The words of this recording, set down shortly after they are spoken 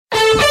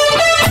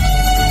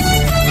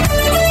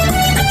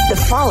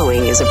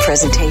following is a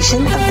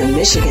presentation of the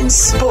Michigan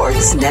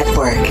Sports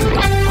Network.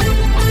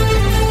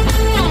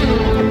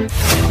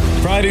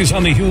 Fridays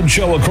on the Huge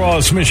Show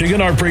across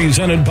Michigan are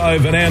presented by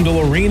Van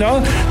Andel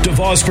Arena,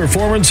 DeVos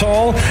Performance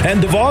Hall,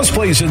 and DeVos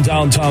Place in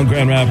downtown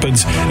Grand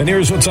Rapids. And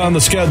here's what's on the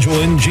schedule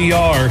in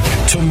GR.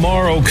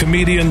 Tomorrow,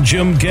 comedian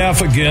Jim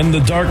Gaffigan, the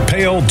Dark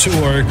Pale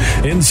Tour,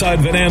 inside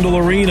Van Andel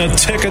Arena.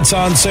 Tickets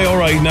on sale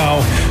right now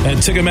at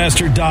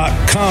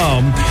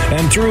Ticketmaster.com.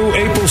 And through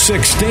April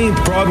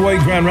 16th, Broadway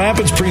Grand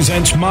Rapids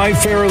presents My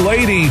Fair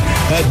Lady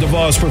at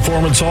DeVos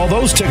Performance Hall.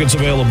 Those tickets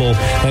available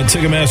at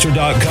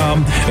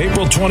Ticketmaster.com.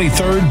 April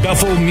 23rd,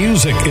 Bethel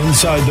Music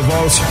inside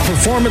DeVos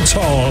Performance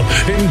Hall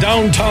in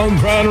downtown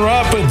Grand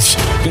Rapids.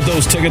 Get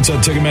those tickets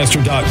at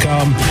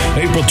Ticketmaster.com.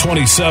 April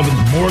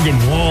 27th, Morgan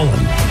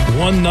Wallen,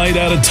 One Night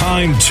at a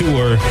Time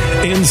tour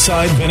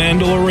inside Van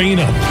Andel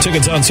Arena.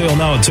 Tickets on sale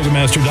now at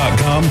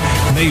Ticketmaster.com.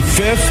 May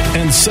 5th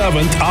and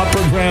 7th,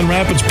 Opera Grand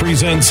Rapids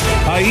presents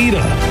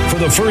Aida for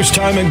the first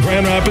time in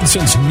Grand Rapids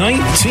since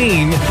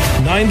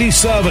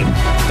 1997.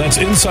 That's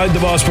inside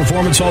DeVos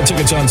Performance Hall.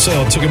 Tickets on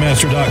sale at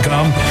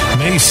Ticketmaster.com.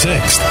 May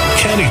 6th,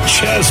 Kenny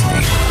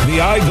Chesney,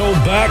 the I Go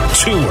Back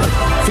Tour,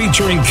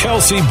 featuring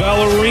Kelsey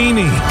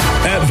Ballerini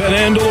at Van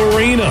Andel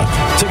Arena.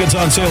 Tickets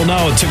on sale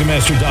now at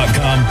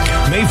Ticketmaster.com.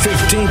 May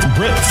 15th,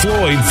 Britt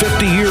Floyd,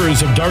 50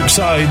 Years of Dark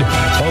Side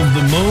of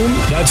the Moon.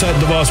 That's at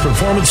DeVos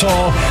Performance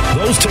Hall.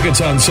 Those tickets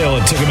on sale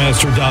at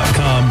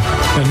Ticketmaster.com.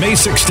 And May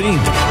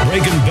 16th,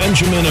 Reagan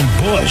Benjamin and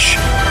Bush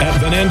at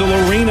Van Andel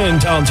Arena in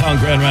downtown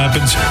Grand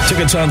Rapids.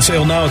 Tickets on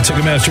sale now at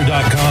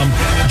Ticketmaster.com.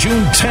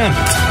 June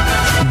 10th,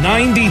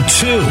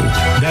 92.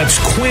 That's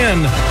Quinn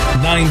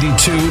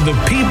 92, the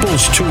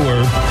People's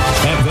Tour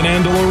at Van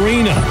Andel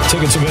Arena.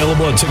 Tickets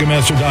available at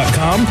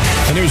Ticketmaster.com.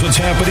 And here's what's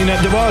happening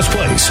at DeVos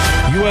Place.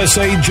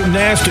 USA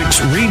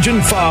Gymnastics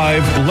Region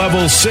 5,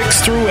 Level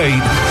 6 through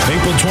 8,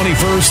 April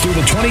 21st through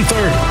the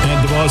 23rd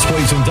at DeVos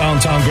Place in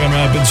downtown Grand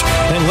Rapids.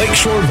 And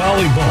Lakeshore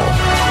Volleyball,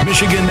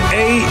 Michigan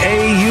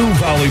AAU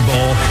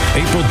Volleyball,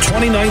 April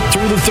 29th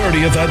through the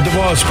 30th at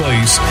DeVos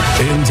Place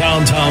in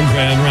downtown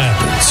Grand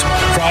Rapids.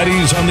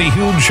 Fridays on the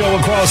Huge Show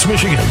across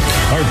Michigan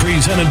are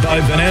presented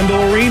by Van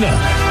Andel Arena,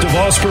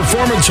 DeVos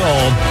Performance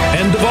Hall,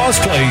 and DeVos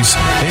Place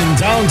in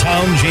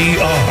downtown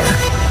GR.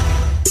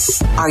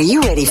 Are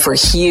you ready for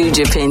huge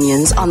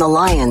opinions on the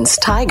Lions,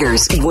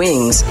 Tigers,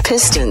 Wings,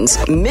 Pistons,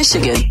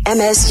 Michigan,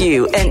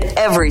 MSU, and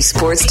every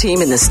sports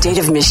team in the state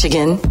of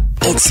Michigan?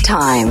 It's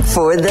time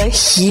for The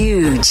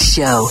Huge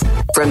Show.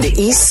 From the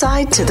east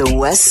side to the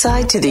west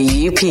side to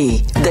the UP,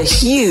 The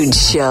Huge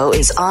Show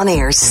is on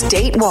air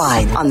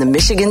statewide on the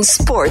Michigan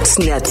Sports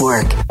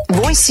Network.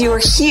 Voice your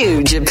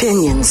huge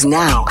opinions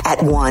now at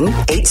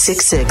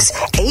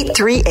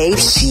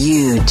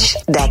 1-866-838-HUGE.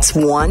 That's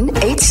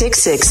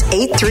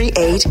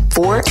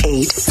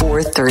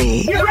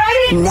 1-866-838-4843. You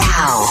ready?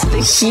 Now,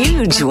 the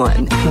huge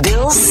one,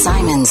 Bill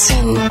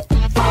Simonson.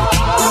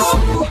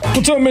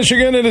 What's up,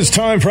 Michigan? It is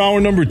time for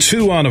hour number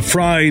 2 on a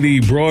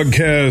Friday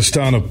broadcast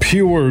on a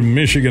pure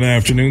Michigan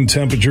afternoon.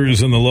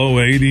 Temperatures in the low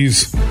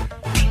 80s.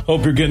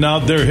 Hope you're getting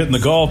out there, hitting the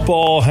golf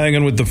ball,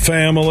 hanging with the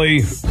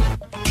family,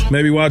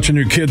 maybe watching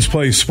your kids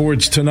play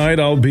sports tonight.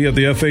 I'll be at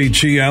the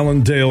FHE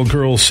Allendale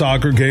girls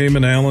soccer game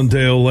in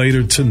Allendale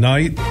later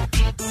tonight.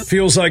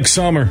 Feels like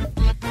summer.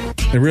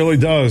 It really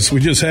does. We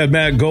just had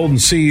Matt Golden,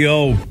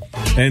 CEO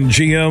and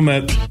GM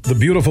at the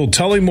beautiful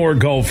Tullymore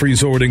Golf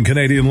Resort in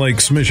Canadian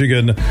Lakes,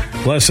 Michigan,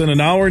 less than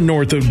an hour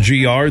north of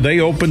GR. They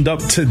opened up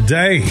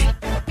today.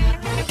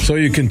 So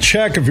you can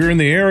check if you're in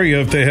the area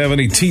if they have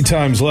any tee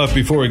times left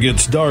before it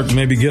gets dark.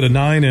 Maybe get a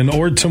 9 in,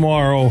 or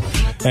tomorrow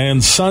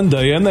and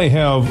Sunday. And they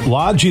have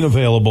lodging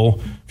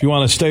available if you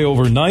want to stay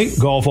overnight.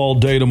 Golf all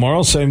day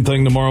tomorrow. Same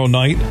thing tomorrow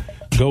night.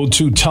 Go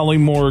to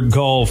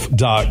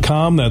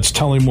TullymoreGolf.com. That's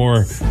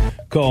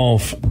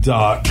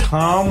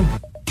TullymoreGolf.com.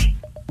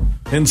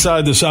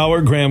 Inside this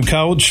hour, Graham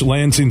Couch,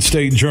 Lansing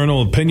State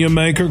Journal opinion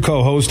maker,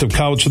 co-host of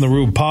Couch in the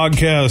Roof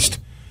podcast.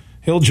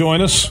 He'll join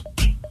us.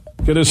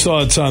 Get his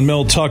thoughts on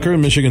Mel Tucker,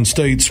 Michigan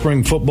State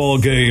spring football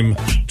game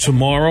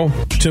tomorrow.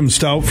 Tim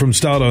Stout from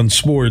Stout on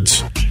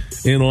Sports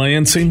in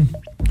Lansing.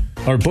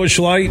 Our Busch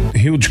Light,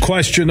 huge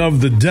question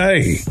of the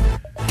day.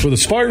 For the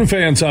Spartan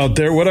fans out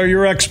there, what are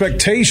your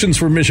expectations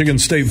for Michigan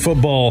State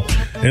football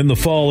in the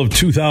fall of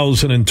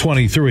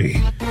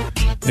 2023?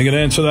 You can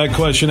answer that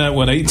question at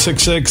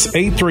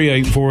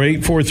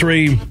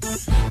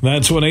 1-866-838-4843.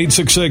 That's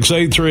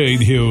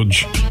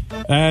 1-866-838-HUGE.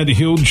 Add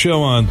Huge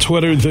Show on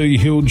Twitter, The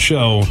Huge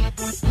Show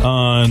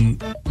on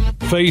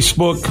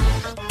Facebook.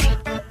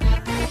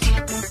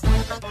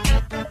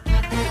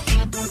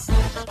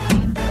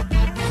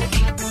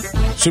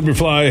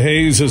 Superfly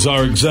Hayes is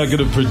our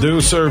executive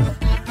producer.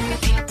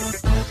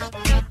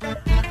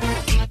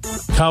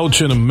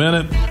 Couch in a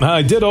minute.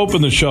 I did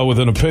open the show with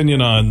an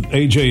opinion on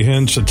A.J.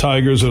 Hinch, the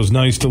Tigers. It was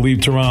nice to leave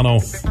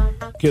Toronto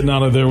getting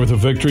out of there with a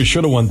victory.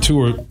 Should have won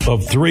 2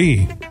 of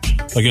 3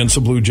 against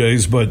the Blue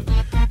Jays. But,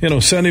 you know,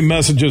 sending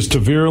messages to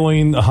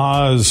Vierling,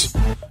 Haas,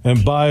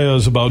 and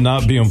Baez about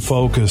not being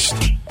focused.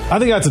 I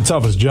think that's the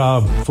toughest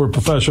job for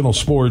professional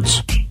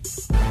sports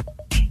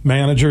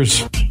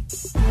managers.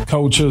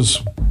 coaches,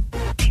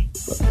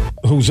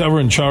 who's ever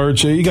in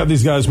charge. You got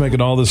these guys making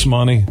all this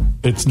money.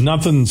 It's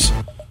nothing's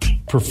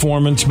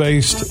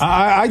performance-based.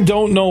 I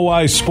don't know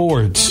why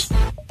sports,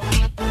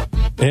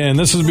 and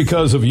this is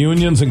because of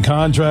unions and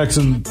contracts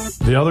and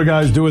the other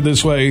guys do it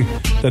this way,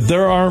 that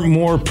there aren't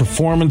more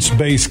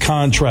performance-based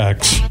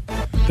contracts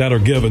that are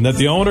given, that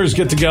the owners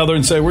get together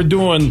and say, you're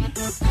going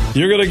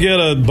to get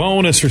a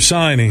bonus for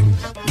signing,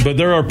 but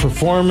there are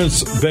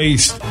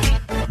performance-based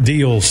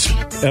deals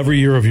every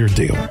year of your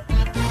deal.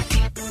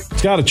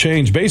 It's got to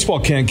change. Baseball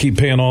can't keep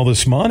paying all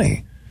this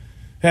money.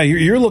 Yeah,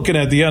 you're looking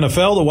at the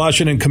NFL. The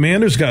Washington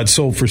Commanders got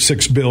sold for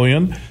 $6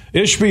 billion.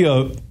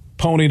 Ishbia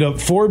ponied up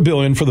 $4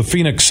 billion for the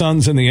Phoenix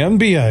Suns in the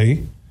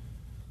NBA.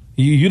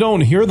 You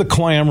don't hear the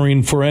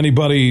clamoring for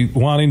anybody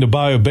wanting to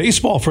buy a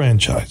baseball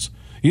franchise.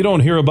 You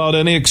don't hear about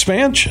any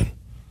expansion.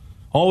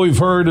 All we've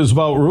heard is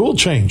about rule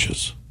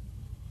changes.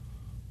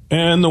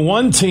 And the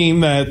one team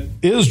that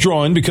is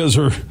drawing because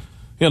they're,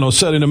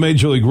 setting a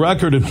major league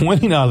record and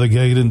winning out of the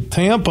gate in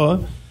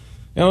Tampa,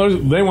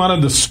 they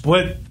wanted to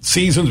split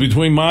seasons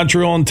between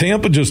Montreal and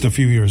Tampa just a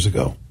few years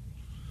ago.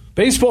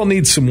 Baseball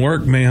needs some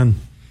work, man.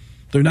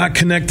 They're not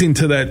connecting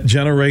to that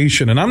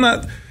generation. And I'm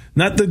not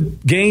the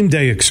game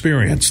day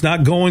experience,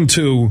 not going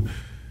to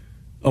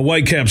a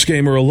Whitecaps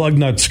game or a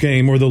Lugnuts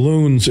game or the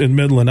Loons in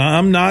Midland.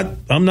 I'm not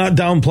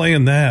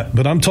downplaying that,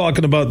 but I'm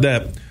talking about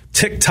that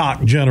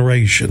TikTok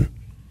generation.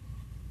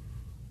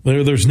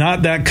 There's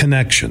not that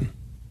connection.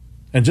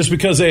 And just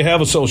because they have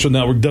a social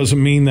network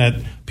doesn't mean that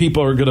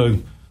people are going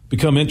to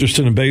become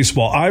interested in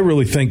baseball. I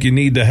really think you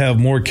need to have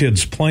more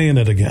kids playing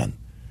it again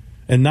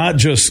and not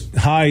just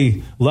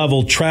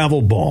high-level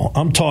travel ball.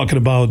 I'm talking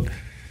about,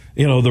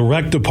 the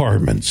rec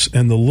departments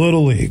and the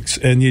little leagues,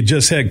 and you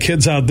just had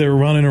kids out there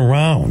running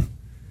around.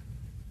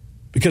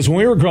 Because when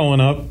we were growing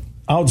up,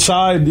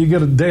 outside, you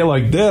get a day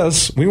like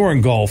this, we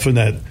weren't golfing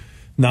at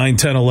 9,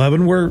 10,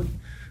 11. We're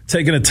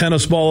taking a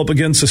tennis ball up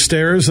against the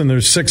stairs, and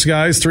there's 6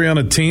 guys, 3 on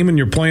a team, and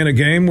you're playing a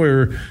game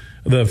where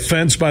the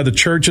fence by the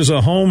church is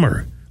a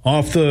homer.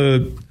 Off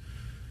the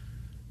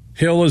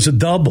hill is a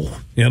double.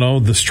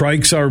 The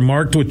strikes are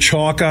marked with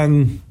chalk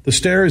on the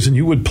stairs, and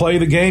you would play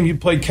the game.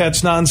 You'd play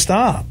catch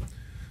nonstop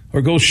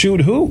or go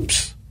shoot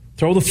hoops,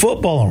 throw the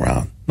football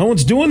around. No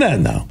one's doing that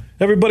now.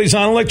 Everybody's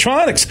on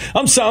electronics.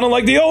 I'm sounding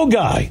like the old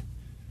guy.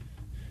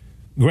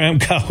 Graham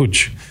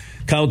Couch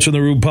in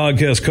the Rube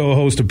podcast,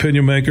 co-host,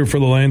 opinion maker for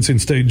the Lansing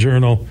State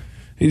Journal.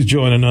 He's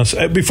joining us.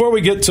 Before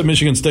we get to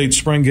Michigan State's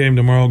spring game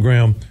tomorrow,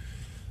 Graham,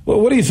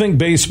 what do you think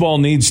baseball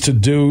needs to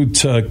do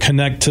to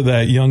connect to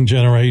that young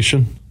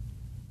generation?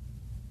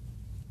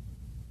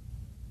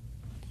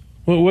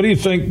 What do you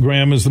think,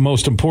 Graham, is the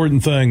most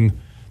important thing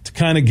to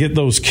kind of get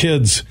those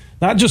kids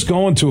not just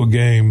going to a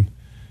game,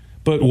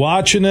 but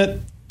watching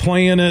it,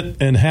 playing it,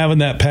 and having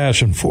that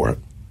passion for it?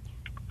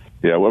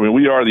 Yeah, well,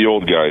 we are the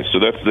old guys, so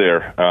that's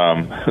there.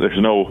 There's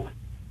no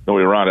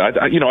way around it.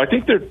 I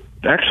think they're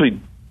actually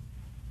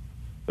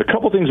a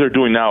couple things they're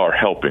doing now are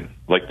helping.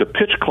 Like the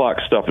pitch clock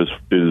stuff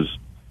is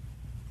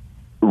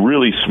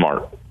really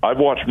smart. I've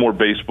watched more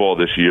baseball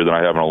this year than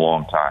I have in a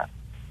long time,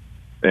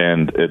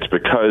 and it's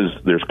because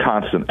there's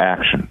constant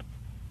action.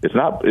 It's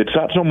not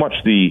so much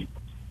the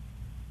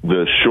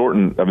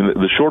shortened.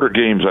 The shorter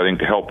games I think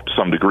help to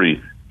some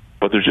degree,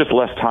 but there's just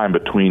less time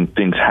between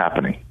things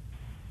happening.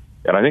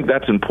 And I think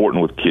that's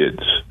important with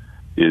kids,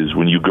 is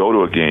when you go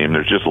to a game,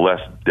 there's just less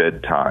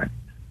dead time,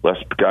 less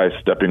guys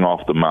stepping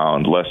off the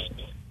mound, less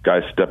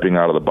guys stepping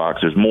out of the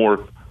box. There's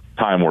more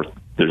time where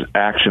there's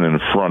action in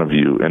front of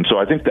you. And so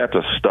I think that's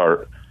a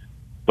start.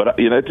 But,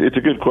 it's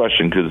a good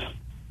question because,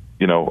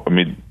 listening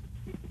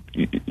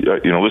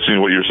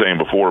to what you were saying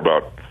before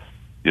about,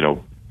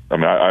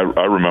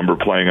 I remember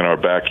playing in our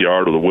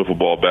backyard with a wiffle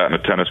ball bat and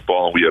a tennis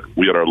ball. And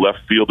we had our left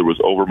fielder was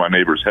over my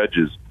neighbor's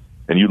hedges.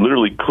 And you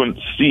literally couldn't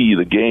see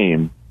the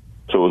game,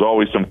 so it was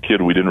always some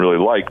kid we didn't really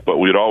like. But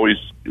we'd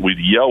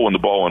yell when the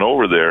ball went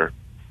over there,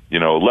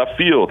 left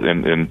field,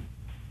 and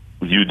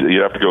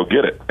you have to go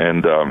get it.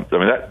 And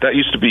that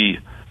used to be.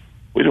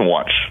 We didn't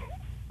watch,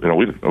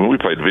 we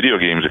played video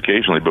games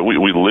occasionally, but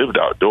we lived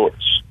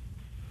outdoors.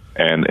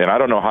 And I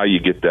don't know how you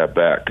get that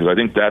back, because I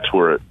think that's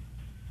where it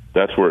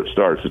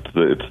starts.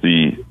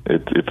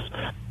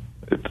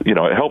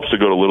 It helps to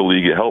go to Little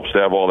League. It helps to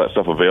have all that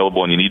stuff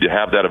available, and you need to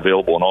have that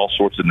available in all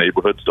sorts of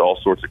neighborhoods to all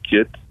sorts of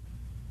kids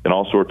and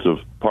all sorts of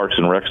parks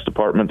and recs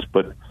departments.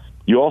 But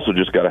you also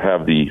just got to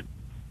have the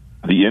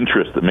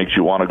interest that makes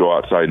you want to go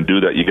outside and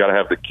do that. You got to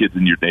have the kids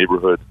in your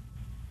neighborhood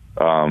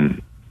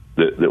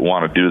that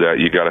want to do that.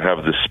 You got to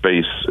have the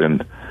space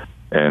and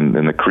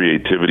the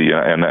creativity.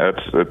 And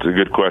that's a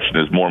good question.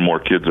 As more and more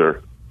kids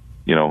are,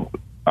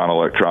 on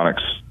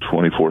electronics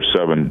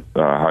 24/7,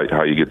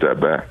 how you get that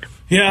back.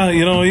 Yeah,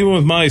 even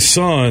with my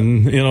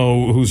son,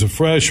 who's a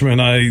freshman,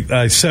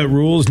 I set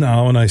rules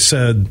now, and I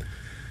said,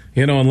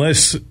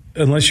 unless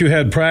you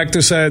had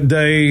practice that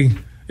day,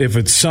 if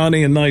it's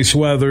sunny and nice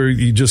weather,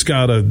 you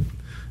gotta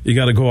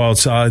go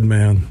outside,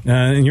 man.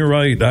 And you're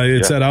right,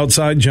 it's that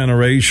outside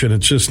generation.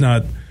 It's just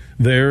not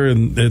there,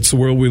 and it's the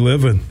world we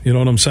live in. You know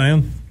what I'm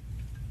saying?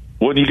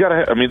 Well, you got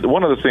to. I mean,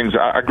 one of the things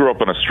I grew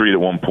up on a street at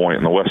one point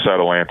in the west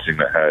side of Lansing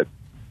that had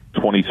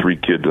 23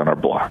 kids on our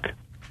block,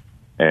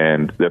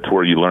 and that's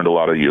where you learned a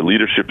lot of your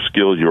leadership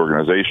skills, your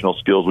organizational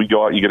skills. We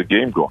go out, you get a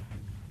game going,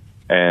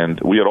 and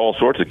we had all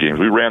sorts of games.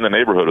 We ran the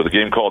neighborhood with a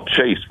game called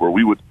Chase, where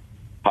we would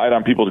hide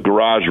on people's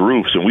garage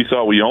roofs, and we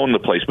thought we owned the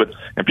place,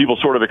 and people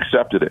sort of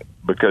accepted it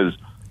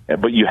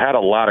but you had a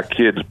lot of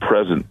kids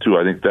present too.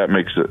 I think that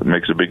makes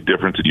a big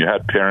difference, and you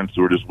had parents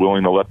who were just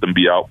willing to let them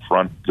be out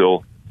front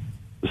till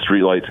the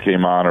streetlights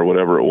came on or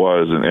whatever it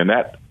was, and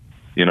that,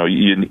 you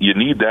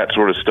need that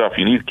sort of stuff.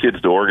 You need kids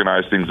to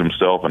organize things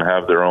themselves and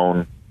have their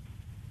own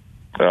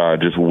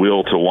just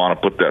will to want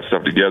to put that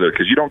stuff together,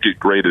 because you don't get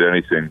great at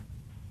anything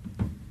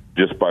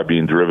just by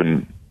being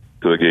driven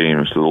to the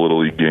games, to the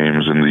Little League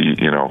games, and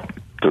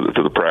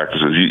to the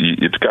practices.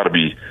 It's got to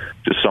be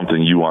just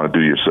something you want to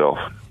do yourself.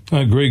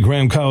 Great.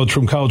 Graham Couch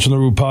from Couch on the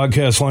Roof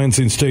podcast,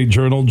 Lansing State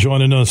Journal,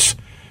 joining us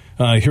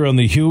here on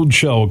the Huge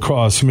Show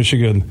across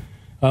Michigan.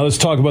 Let's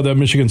talk about that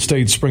Michigan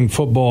State spring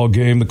football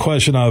game. The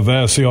question I've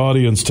asked the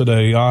audience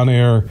today on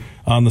air,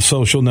 on the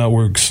social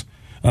networks,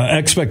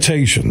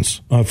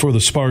 expectations for the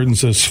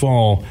Spartans this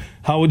fall.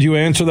 How would you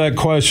answer that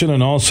question?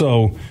 And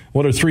also,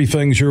 what are 3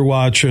 things you're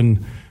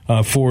watching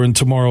for in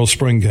tomorrow's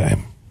spring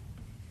game?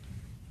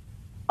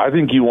 I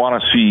think you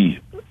want to see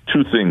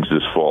 2 things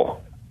this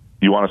fall.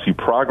 You want to see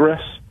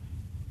progress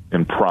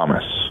and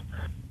promise.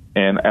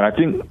 And I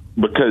think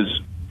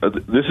because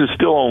this is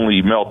still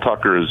only Mel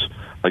Tucker's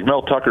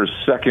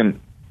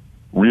second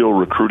real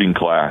recruiting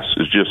class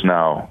is just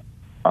now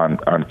on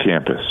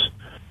campus,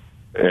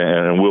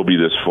 and will be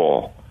this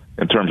fall,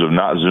 in terms of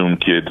not Zoom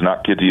kids,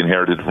 not kids he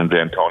inherited from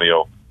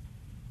D'Antonio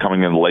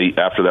coming in late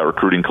after that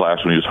recruiting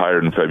class when he was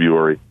hired in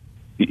February.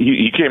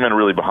 He came in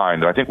really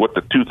behind. And I think what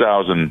the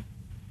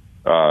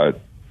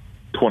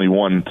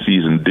 2021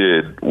 season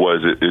did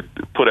was it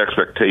put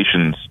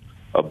expectations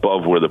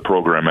above where the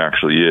program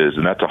actually is,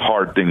 and that's a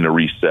hard thing to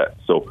reset.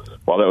 So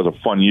while that was a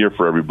fun year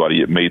for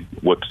everybody, it made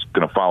what's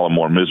going to follow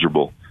more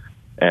miserable.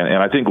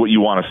 And I think what you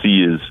want to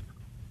see is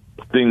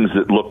things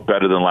that look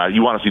better than last.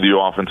 You want to see the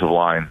offensive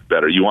line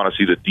better. You want to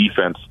see the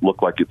defense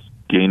look like it's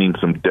gaining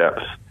some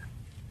depth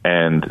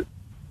and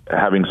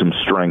having some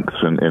strengths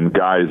and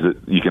guys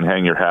that you can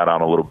hang your hat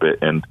on a little bit.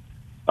 And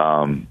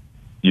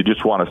you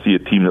just want to see a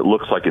team that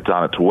looks like it's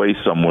on its way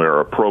somewhere,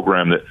 or a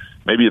program that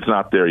maybe it's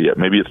not there yet.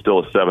 Maybe it's still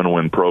a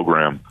 7-win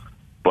program,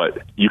 but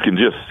you can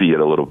just see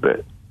it a little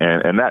bit.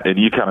 And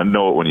you kind of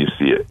know it when you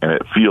see it. And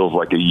it feels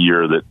like a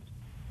year that's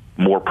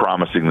more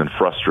promising than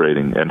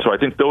frustrating. And so I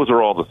think those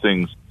are all the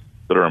things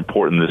that are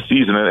important this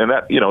season. And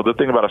that, the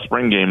thing about a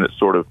spring game that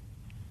sort of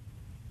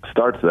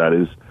starts that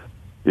is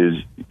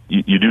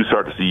you do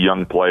start to see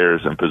young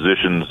players and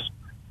positions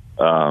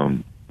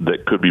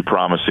that could be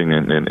promising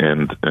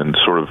and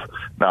sort of,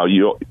 now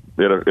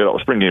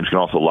spring games can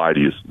also lie to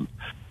you.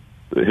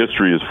 The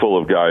history is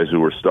full of guys who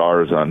were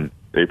stars on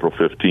April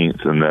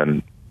 15th and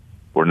then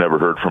were never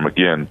heard from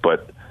again.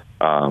 But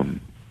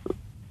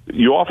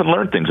you often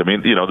learn things. I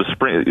mean, the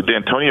spring,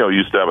 D'Antonio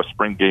used to have a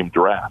spring game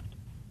draft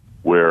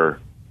where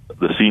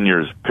the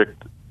seniors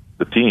picked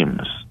the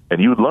teams, and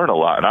you would learn a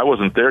lot. And I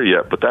wasn't there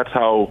yet, but that's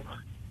how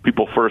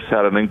people first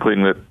had an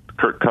inkling that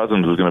Kirk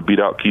Cousins was going to beat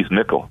out Keith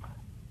Nickel,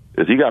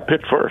 is he got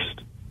picked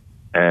first.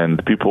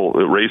 And people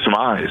raised some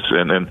eyes.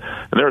 And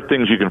there are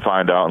things you can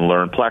find out and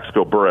learn.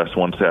 Plaxico Burress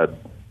once had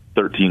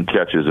 13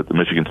 catches at the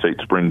Michigan State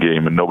spring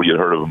game, and nobody had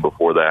heard of him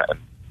before that.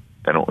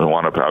 And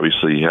wound up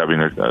obviously having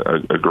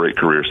a great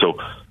career. So,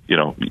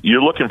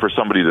 you're looking for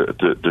somebody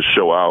to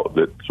show out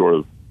that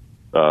sort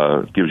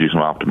of gives you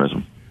some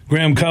optimism.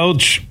 Graham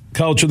Couch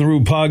on the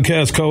Roof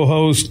podcast,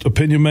 co-host,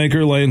 opinion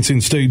maker, Lansing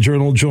State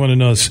Journal,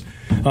 joining us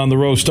on the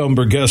Roast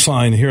Umber guest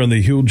line here on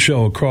the Huge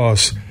Show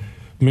across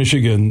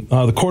Michigan.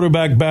 The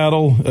quarterback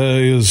battle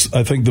is,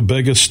 I think, the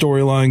biggest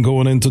storyline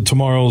going into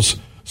tomorrow's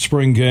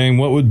spring game.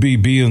 What would be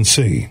B and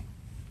C?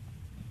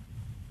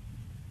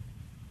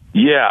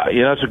 Yeah,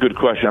 that's a good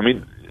question. I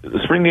mean, the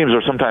spring games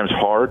are sometimes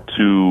hard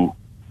to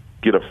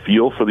get a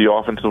feel for the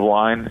offensive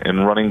line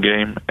and running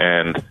game,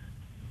 and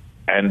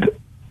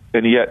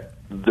yet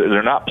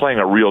they're not playing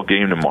a real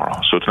game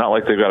tomorrow, so it's not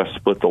like they've got to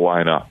split the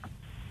line up.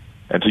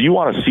 And so you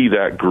want to see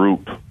that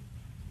group,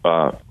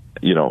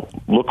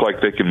 look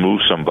like they can move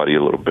somebody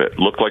a little bit,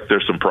 look like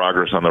there's some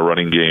progress on the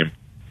running game.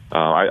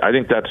 I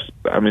think that's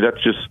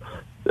just,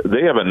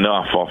 they have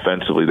enough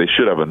offensively. They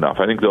should have enough.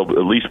 I think they'll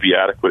at least be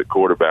adequate at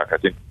quarterback. I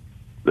think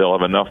they'll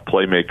have enough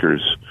playmakers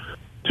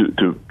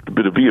to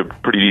be a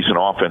pretty decent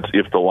offense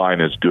if the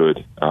line is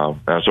good. So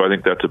I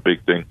think that's a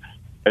big thing.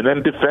 And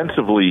then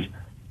defensively,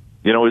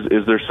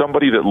 is there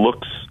somebody that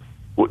looks,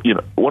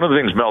 one of the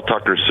things Mel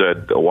Tucker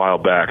said a while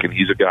back, and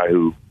he's a guy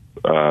who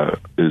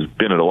has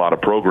been at a lot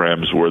of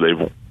programs where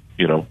they've,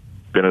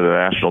 been at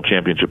a national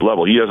championship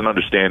level. He has an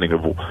understanding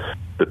of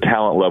the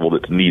talent level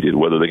that's needed.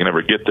 Whether they can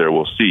ever get there,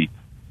 we'll see.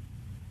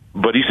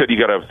 But he said you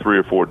got to have 3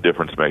 or 4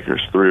 difference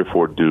makers, 3 or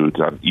 4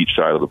 dudes on each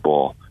side of the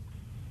ball.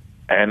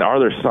 And are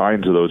there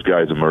signs of those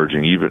guys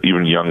emerging,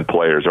 even young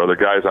players? Are there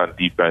guys on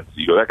defense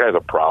you go, that guy's a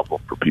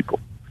problem for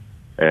people?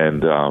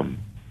 And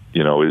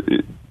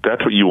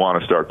that's what you want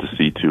to start to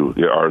see too.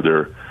 Are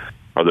there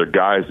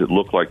guys that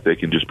look like they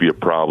can just be a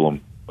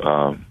problem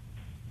on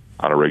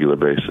a regular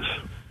basis?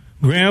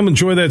 Graham,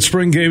 enjoy that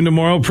spring game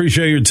tomorrow.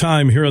 Appreciate your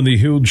time here on the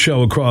Huge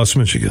Show across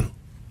Michigan.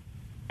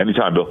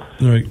 Anytime, Bill.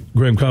 All right,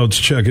 Graham Couch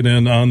checking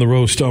in on the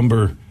Roast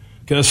Umber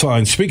guest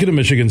line. Speaking of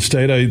Michigan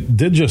State, I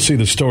did just see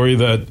the story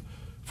that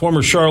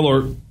former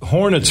Charlotte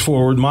Hornets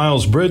forward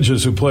Miles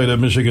Bridges, who played at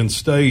Michigan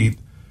State,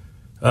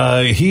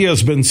 he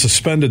has been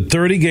suspended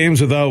 30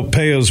 games without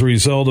pay as a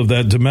result of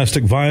that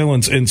domestic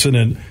violence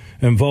incident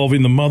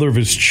involving the mother of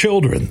his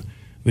children.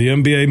 The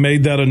NBA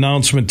made that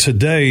announcement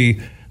today.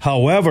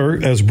 However,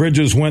 as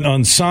Bridges went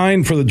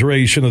unsigned for the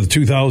duration of the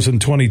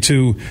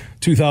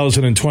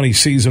 2022-2020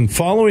 season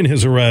following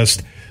his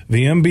arrest,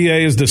 the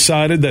NBA has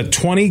decided that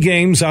 20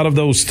 games out of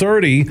those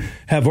 30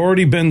 have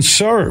already been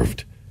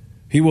served.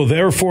 He will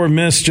therefore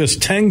miss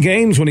just 10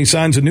 games when he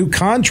signs a new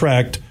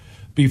contract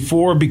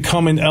before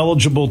becoming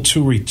eligible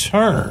to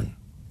return.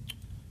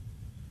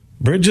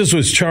 Bridges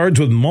was charged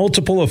with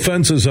multiple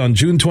offenses on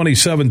June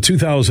 27,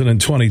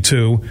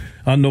 2022.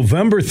 On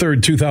November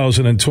 3,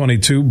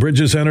 2022,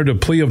 Bridges entered a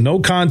plea of no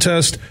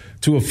contest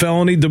to a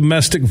felony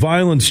domestic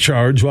violence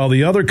charge, while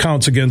the other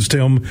counts against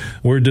him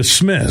were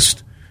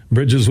dismissed.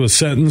 Bridges was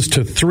sentenced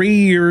to 3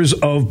 years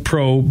of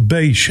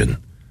probation.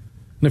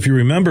 And if you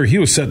remember, he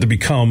was set to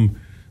become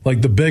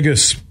like the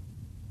biggest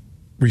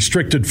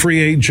restricted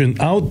free agent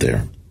out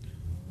there.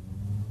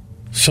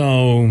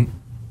 So,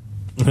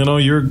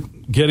 you're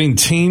getting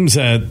teams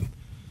at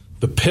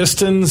the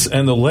Pistons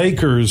and the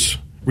Lakers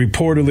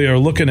reportedly are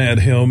looking at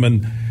him.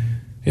 And,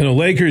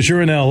 Lakers,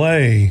 you're in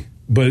L.A.,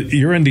 but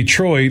you're in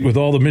Detroit with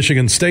all the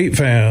Michigan State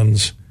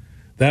fans.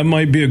 That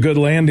might be a good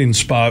landing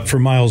spot for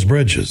Miles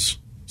Bridges.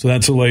 So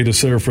that's the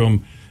latest there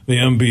from the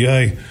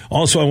NBA.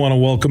 Also, I want to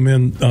welcome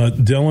in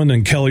Dylan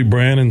and Kelly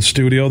Brand in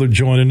studio. They're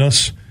joining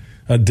us.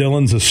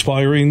 Dylan's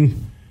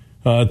aspiring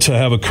to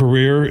have a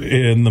career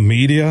in the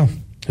media.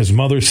 His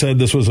mother said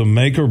this was a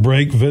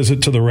make-or-break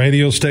visit to the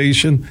radio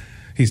station.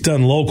 He's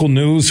done local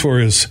news for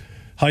his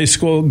high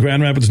school,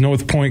 Grand Rapids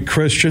North Point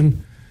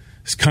Christian.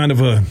 He's kind of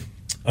a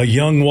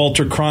young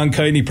Walter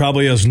Cronkite, and he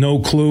probably has no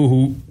clue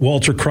who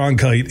Walter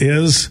Cronkite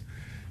is.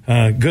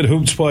 Good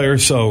hoops player,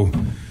 so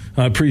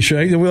I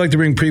appreciate it. We like to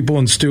bring people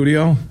in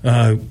studio.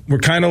 We're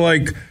kind of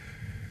like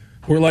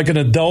an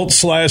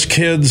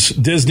adult/kids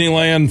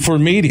Disneyland for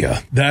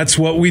media. That's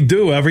what we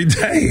do every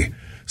day.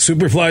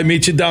 Superfly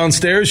meets you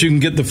downstairs. You can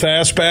get the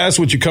fast pass,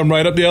 which you come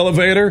right up the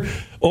elevator,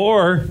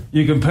 or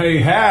you can pay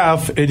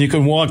half and you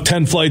can walk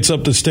 10 flights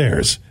up the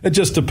stairs. It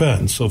just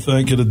depends. So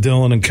thank you to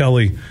Dylan and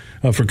Kelly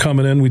for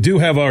coming in. We do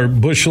have our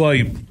Busch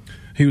Light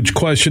huge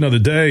question of the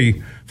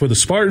day for the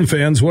Spartan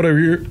fans. What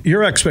are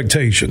your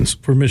expectations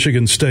for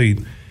Michigan State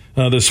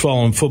this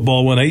fall in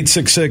football?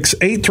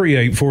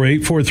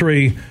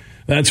 1-866-838-4843.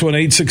 That's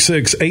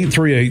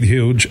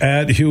 1-866-838-HUGE.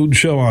 At Huge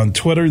Show on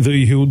Twitter,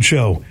 The Huge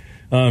Show.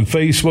 On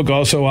Facebook,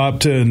 also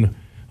opt in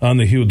on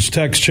the Huge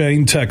text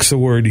chain. Text the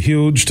word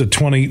HUGE to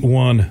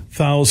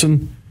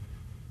 21,000.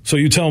 So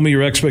you tell me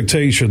your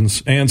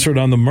expectations. Answered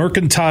on the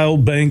Mercantile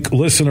Bank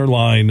listener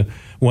line,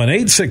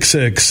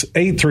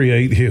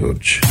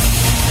 1-866-838-HUGE.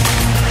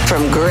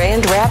 From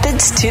Grand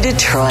Rapids to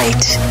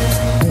Detroit,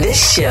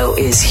 this show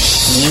is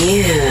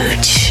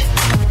huge.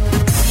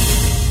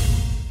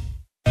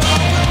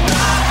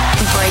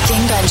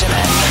 Breaking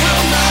Benjamin,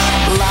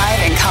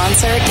 live in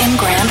concert in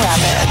Grand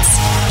Rapids.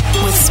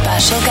 With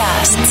special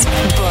guests,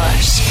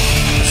 Bush,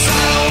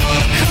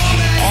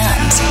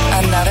 and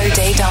Another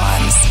Day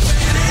Dawns.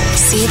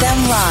 See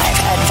them live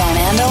at Van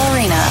Andel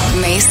Arena,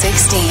 May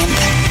 16th.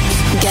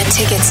 Get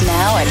tickets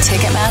now at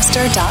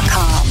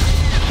Ticketmaster.com.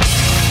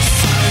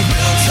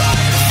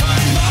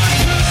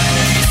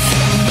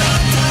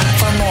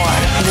 For more,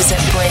 visit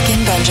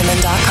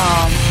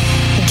BreakingBenjamin.com.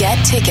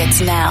 Get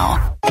tickets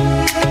now.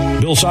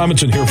 Bill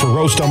Simonson here for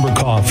Roast Umber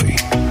Coffee.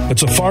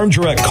 It's a farm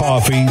direct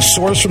coffee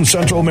sourced from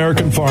Central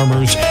American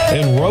farmers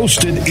and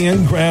roasted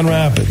in Grand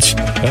Rapids.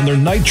 And their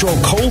Nitro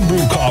Cold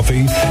Brew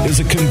Coffee is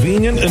a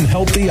convenient and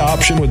healthy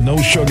option with no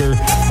sugar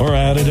or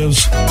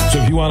additives.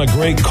 So if you want a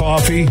great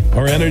coffee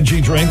or energy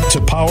drink to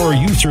power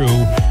you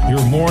through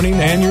your morning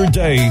and your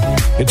day,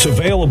 it's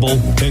available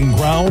in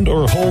ground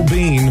or whole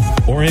bean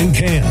or in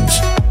cans.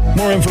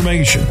 More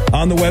information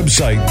on the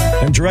website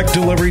and direct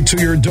delivery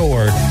to your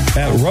door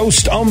at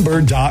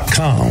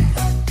roastumber.com.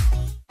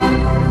 The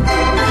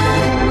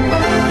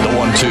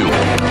 1-2.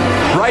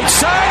 Right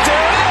side, there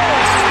it is!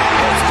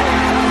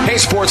 Hey,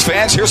 sports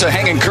fans, here's a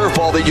hanging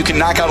curveball that you can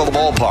knock out of the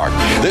ballpark.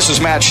 This is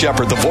Matt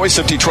Shepard, the voice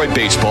of Detroit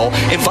baseball,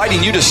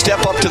 inviting you to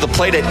step up to the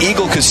plate at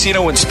Eagle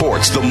Casino and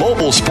Sports, the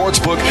mobile sports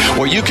book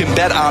where you can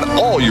bet on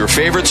all your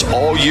favorites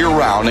all year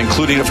round,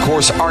 including, of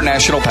course, our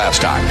national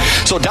pastime.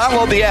 So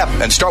download the app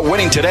and start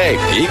winning today.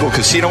 Eagle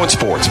Casino and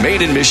Sports,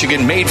 made in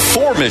Michigan, made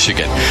for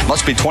Michigan.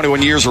 Must be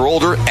 21 years or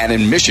older and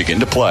in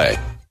Michigan to play.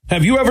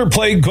 Have you ever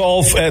played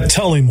golf at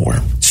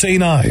Tullymore?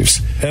 St. Ives.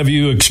 Have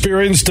you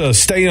experienced a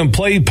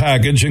stay-and-play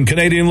package in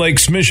Canadian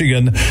Lakes,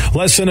 Michigan,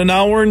 less than an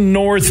hour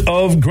north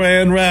of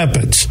Grand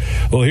Rapids?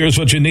 Well, here's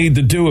what you need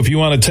to do if you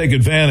want to take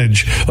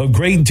advantage of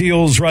great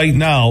deals right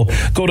now.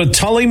 Go to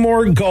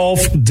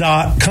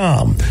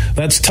TullymoreGolf.com.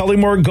 That's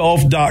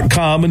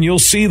TullymoreGolf.com, and you'll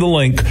see the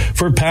link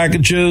for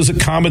packages,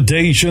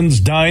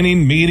 accommodations,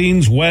 dining,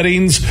 meetings,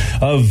 weddings,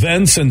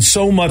 events, and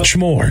so much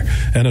more.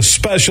 And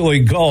especially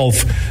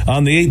golf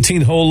on the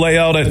 18-hole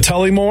layout at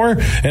Tullymore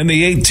and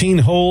the 18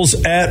 holes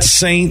at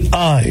St.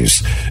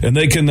 Ives. And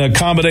they can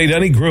accommodate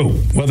any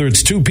group, whether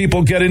it's 2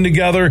 people getting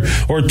together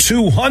or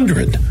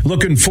 200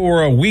 looking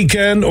for a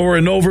weekend or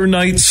an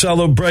overnight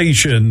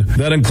celebration.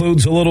 That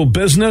includes a little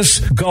business,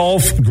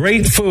 golf,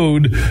 great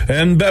food,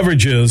 and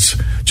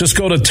beverages. Just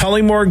go to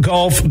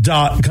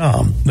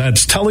TullymoreGolf.com.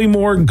 That's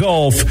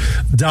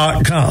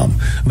TullymoreGolf.com.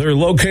 They're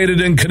located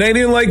in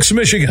Canadian Lakes,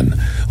 Michigan,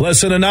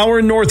 less than an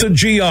hour north of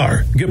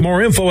GR. Get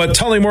more info at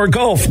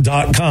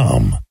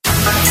TullymoreGolf.com.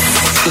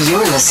 You're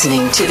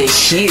listening to The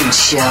Huge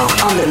Show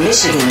on the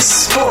Michigan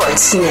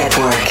Sports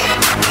Network.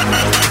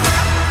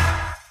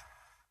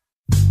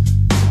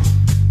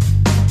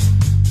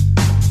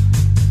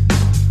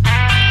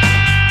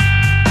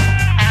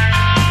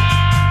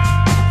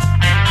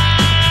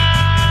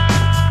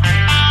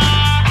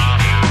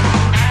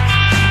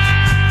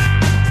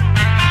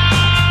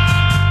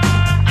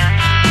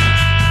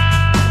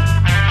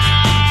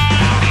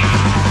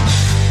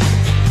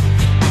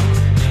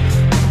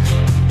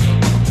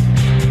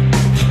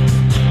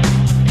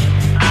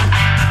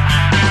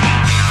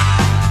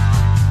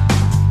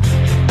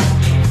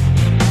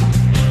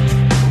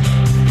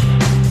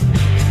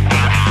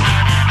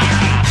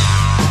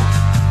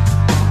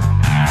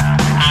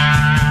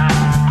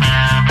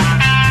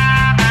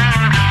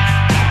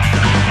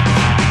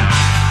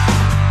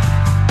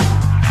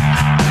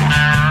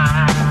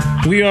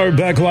 We are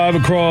back live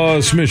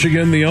across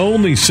Michigan, the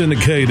only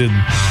syndicated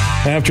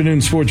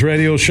afternoon sports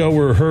radio show.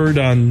 We're heard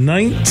on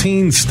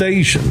 19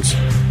 stations.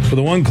 For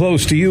the one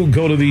close to you,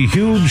 go to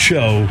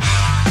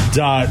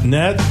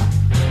thehugeshow.net.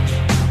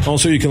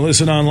 Also, you can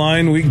listen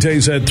online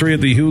weekdays at 3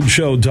 at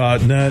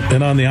thehugeshow.net.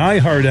 And on the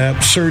iHeart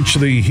app, search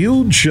The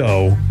Huge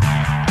Show.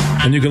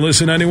 And you can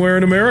listen anywhere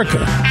in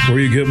America where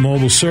you get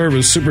mobile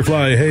service.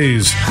 Superfly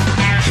Hayes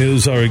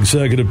is our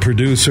executive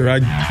producer.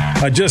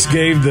 I just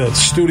gave the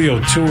studio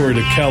tour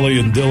to Kelly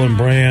and Dylan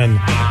Brand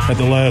at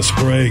the last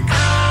break.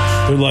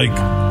 They're like,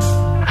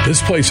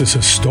 this place is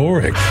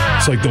historic.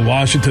 It's like the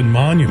Washington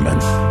Monument,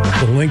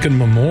 the Lincoln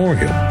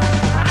Memorial.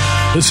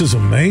 This is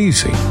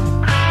amazing.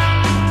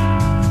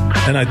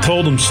 And I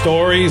told them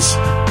stories,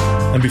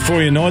 and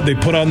before you know it, they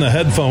put on the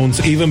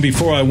headphones even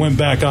before I went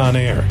back on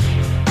air.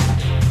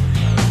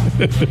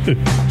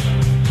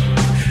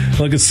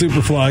 Look at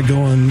Superfly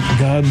going,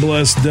 God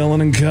bless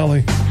Dylan and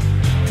Kelly.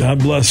 God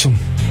bless them.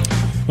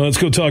 Well, let's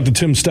go talk to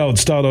Tim Stout.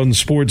 Stout on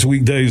Sports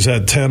weekdays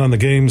at 10 on the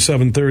game,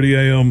 7:30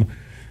 a.m.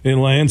 in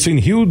Lansing.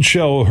 Huge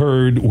Show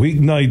heard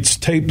weeknights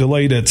tape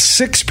delayed at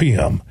 6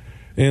 p.m.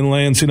 in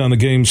Lansing on the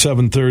game,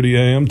 7:30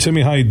 a.m.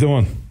 Timmy, how you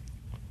doing?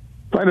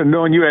 If I'd have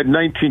known you had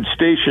 19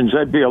 stations,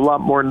 I'd be a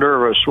lot more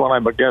nervous when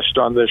I'm a guest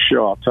on this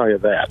show, I'll tell you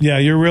that. Yeah,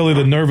 you're really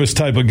the nervous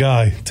type of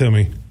guy,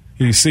 Timmy.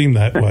 You seem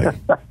that way.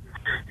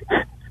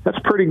 That's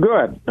pretty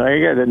good. I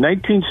got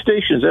 19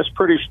 stations. That's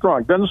pretty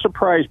strong. Doesn't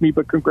surprise me,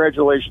 but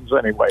congratulations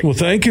anyway. Well,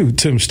 thank you,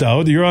 Tim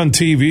Stout. You're on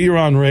TV, you're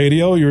on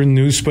radio, you're in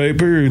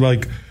newspaper, you're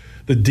like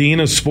the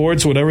dean of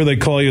sports, whatever they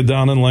call you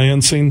down in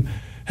Lansing.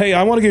 Hey,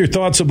 I want to get your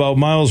thoughts about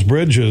Miles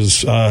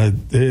Bridges.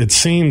 It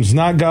seems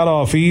not got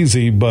off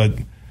easy, but,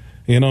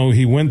 you know,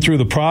 he went through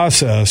the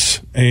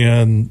process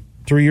and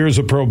 3 years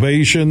of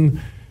probation,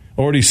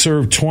 already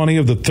served 20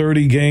 of the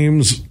 30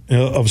 games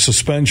of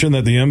suspension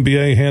that the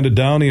NBA handed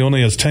down. He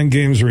only has 10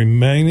 games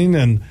remaining.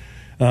 And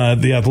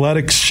the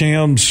Athletics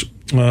Shams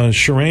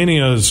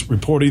Charania is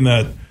reporting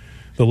that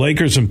the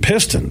Lakers and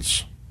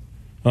Pistons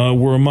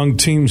were among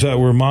teams that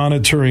were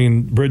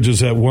monitoring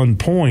Bridges at one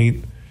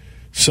point.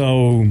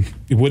 So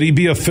would he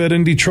be a fit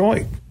in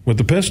Detroit with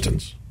the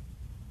Pistons?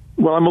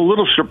 Well, I'm a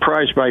little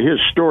surprised by his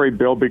story,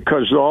 Bill,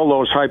 because all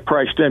those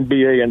high-priced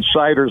NBA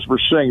insiders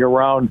were saying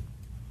around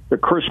the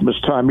Christmas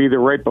time, either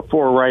right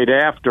before or right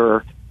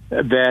after,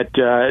 that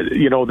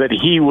that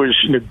he was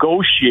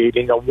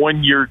negotiating a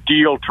one-year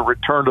deal to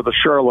return to the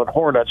Charlotte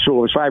Hornets.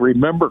 So, if I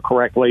remember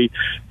correctly,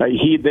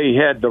 they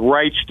had the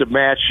rights to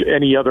match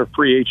any other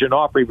free agent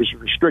offer. He was a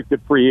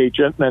restricted free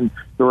agent, and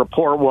the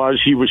report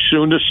was he was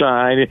soon to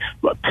sign,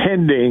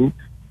 pending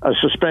a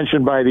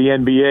suspension by the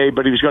NBA,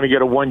 but he was going to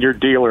get a one-year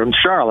deal in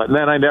Charlotte. And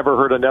then I never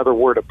heard another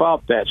word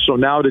about that. So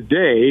now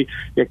today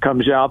it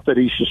comes out that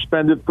he's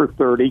suspended for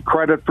 30,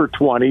 credit for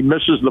 20,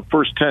 misses the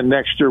first 10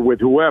 next year with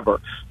whoever.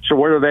 So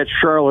whether that's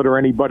Charlotte or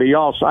anybody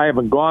else, I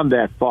haven't gone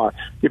that far.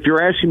 If you're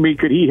asking me,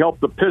 could he help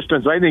the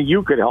Pistons? I think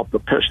you could help the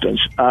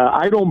Pistons.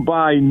 I don't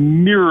buy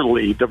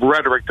nearly the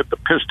rhetoric that the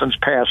Pistons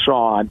pass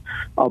on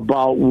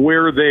about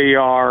where they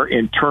are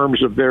in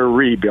terms of their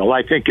rebuild.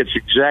 I think it's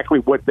exactly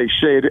what they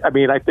say. I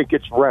mean, I think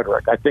it's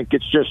rhetoric. I think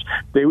it's just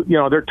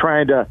they're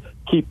trying to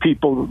keep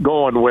people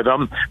going with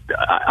them.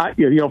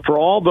 For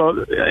all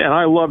and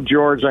I love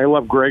George, I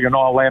love Greg and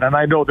all that, and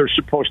I know they're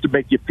supposed to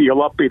make you feel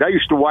upbeat. I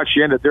used to watch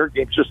the end of their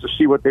games just to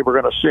see what they were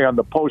going to say on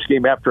the post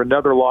game after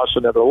another loss.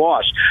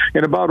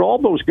 And about all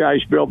those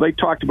guys, Bill, they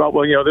talked about,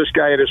 this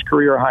guy had his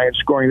career high in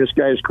scoring, this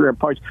guy his career in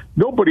points.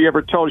 Nobody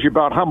ever tells you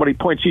about how many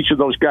points each of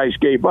those guys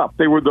gave up.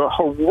 They were the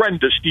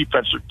horrendous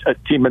defensive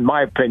team, in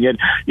my opinion,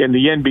 in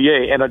the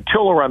NBA. And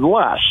until or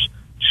unless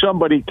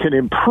somebody can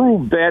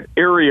improve that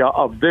area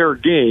of their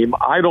game,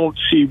 I don't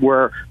see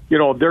where,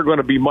 they're going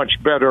to be much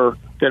better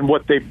than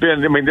what they've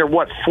been. I mean, they're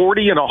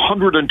 40 and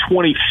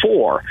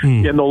 124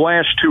 in the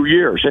last 2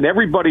 years. And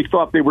everybody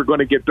thought they were going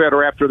to get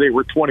better after they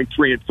were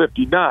 23 and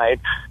 59.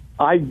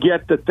 I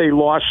get that they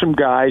lost some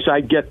guys.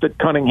 I get that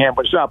Cunningham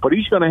was out, but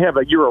he's going to have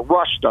a year of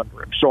rust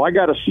under him. So I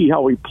got to see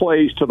how he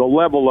plays to the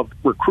level of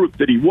recruit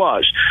that he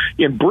was.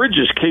 In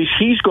Bridges' case,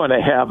 he's going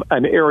to have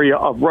an area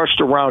of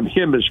rust around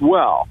him as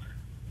well.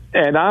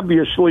 And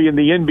obviously in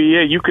the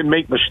NBA, you can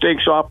make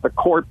mistakes off the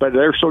court, but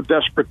they're so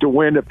desperate to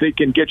win. If they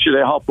can get you to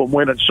help them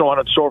win and so on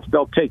and so forth,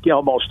 they'll take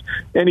almost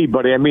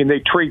anybody. I mean, they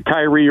trade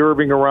Kyrie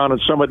Irving around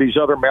and some of these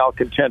other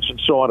malcontents and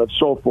so on and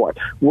so forth.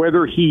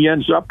 Whether he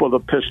ends up with the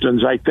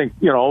Pistons, I think,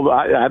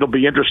 that'll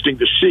be interesting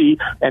to see.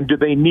 And do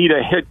they need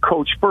a head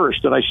coach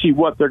first? And I see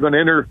what they're going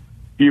to interview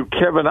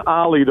Kevin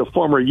Ollie, the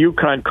former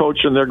UConn coach,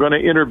 and they're going to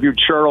interview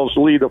Charles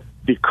Lee, the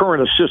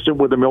current assistant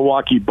with the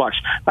Milwaukee Bucks.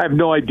 I have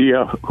no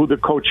idea who the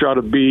coach ought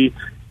to be.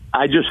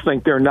 I just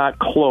think they're not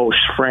close,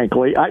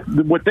 frankly.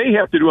 What they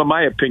have to do, in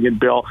my opinion,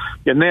 Bill,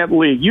 in that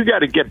league, you got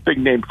to get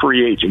big-name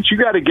free agents. You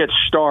got to get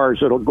stars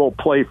that'll go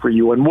play for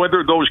you. And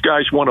whether those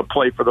guys want to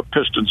play for the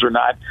Pistons or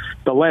not,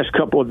 the last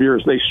couple of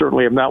years, they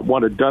certainly have not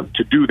wanted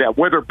to do that.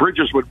 Whether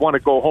Bridges would want to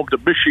go home to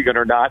Michigan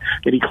or not,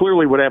 and he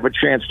clearly would have a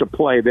chance to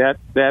play,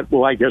 that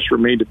will, I guess,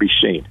 remain to be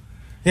seen.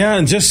 Yeah,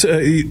 and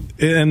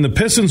and the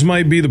Pistons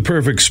might be the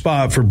perfect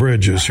spot for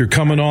Bridges. You're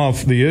coming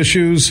off the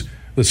issues,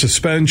 the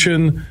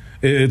suspension.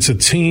 It's a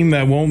team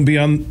that won't be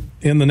in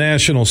the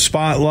national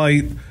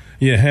spotlight.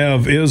 You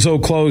have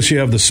Izzo close. You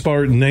have the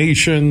Spartan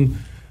Nation.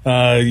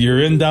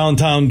 You're in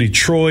downtown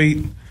Detroit.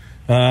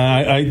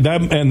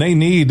 And they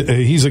need.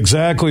 He's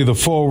exactly the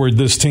forward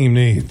this team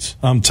needs.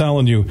 I'm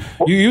telling you.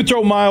 You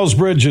throw Miles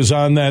Bridges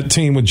on that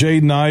team with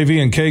Jaden Ivey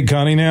and Cade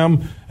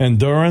Cunningham and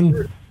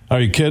Duren.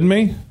 Are you kidding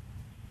me?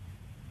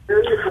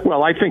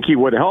 Well, I think he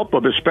would help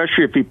him,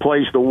 especially if he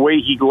plays the way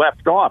he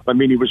left off. I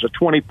mean, he was a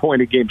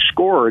 20-point-a-game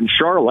scorer in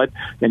Charlotte,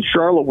 and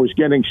Charlotte was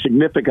getting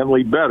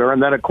significantly better.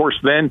 And then, of course,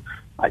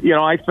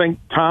 I think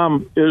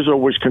Tom Izzo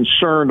was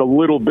concerned a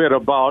little bit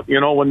about,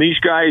 when these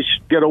guys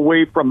get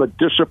away from the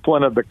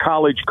discipline of the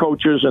college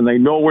coaches and they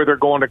know where they're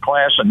going to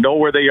class and know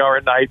where they are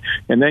at night,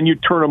 and then you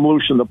turn them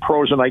loose in the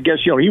pros. And I guess,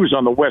 he was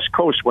on the West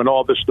Coast when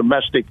all this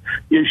domestic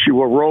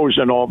issue arose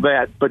and all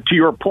that. But to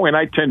your point,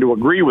 I tend to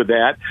agree with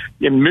that.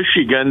 In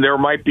Michigan, there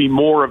might be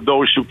more of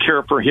those who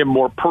care for him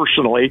more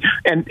personally.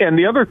 And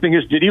the other thing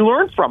is, did he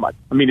learn from it?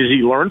 I mean, has he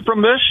learned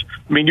from this?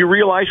 I mean, you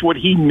realize what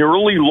he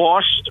nearly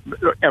lost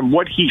and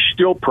what he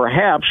still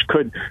perhaps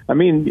could. I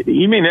mean,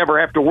 he may never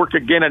have to work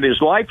again in his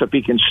life if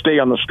he can stay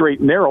on the straight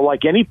and narrow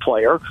like any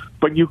player,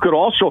 but you could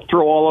also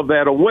throw all of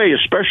that away,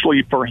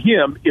 especially for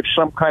him, if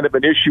some kind of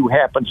an issue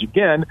happens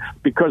again,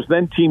 because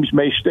then teams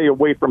may stay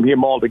away from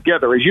him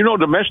altogether. As you know,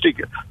 domestic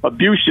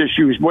abuse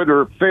issues,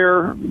 whether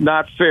fair,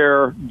 not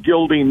fair,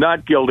 guilty,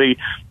 not guilty,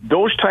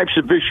 those types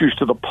of issues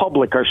to the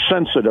public are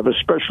sensitive,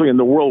 especially in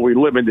the world we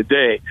live in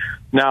today.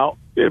 Now,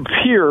 it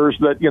appears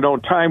that,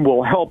 time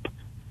will help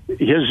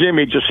his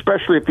image,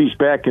 especially if he's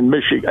back in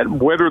Michigan.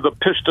 Whether the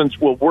Pistons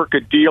will work a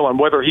deal and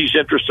whether he's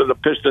interested in the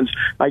Pistons,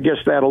 I guess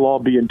that'll all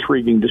be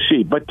intriguing to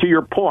see. But to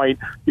your point,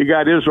 you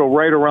got Izzo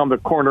right around the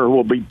corner who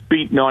will be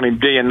beating on him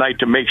day and night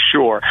to make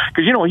sure.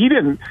 Because,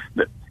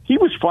 he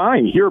was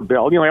fine here,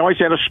 Bill. He always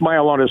had a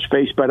smile on his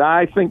face, but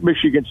I think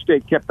Michigan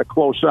State kept a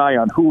close eye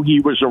on who he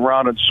was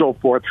around and so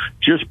forth,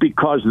 just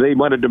because they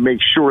wanted to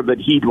make sure that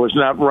he was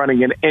not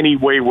running in any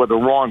way with the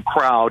wrong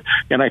crowd.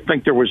 And I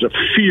think there was a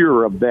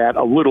fear of that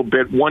a little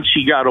bit once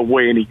he got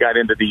away and he got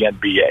into the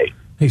NBA.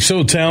 He's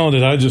so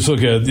talented. I just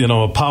look at,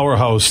 a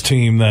powerhouse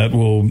team that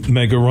will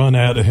make a run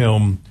at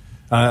him.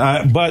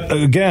 But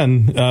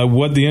again,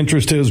 what the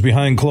interest is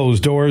behind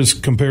closed doors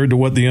compared to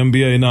what the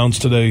NBA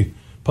announced today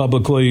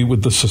publicly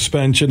with the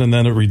suspension, and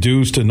then it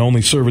reduced and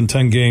only serving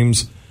 10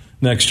 games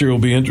next year. Will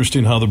be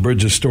interesting how the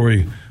Bridges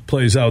story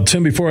plays out.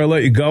 Tim, before I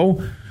let you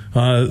go,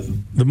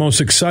 the most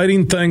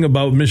exciting thing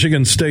about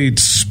Michigan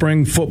State's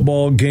spring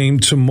football game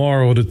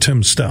tomorrow to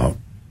Tim Stout.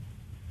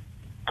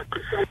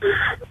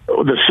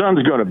 The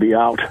sun's going to be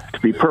out, to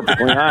be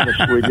perfectly honest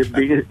with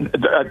you.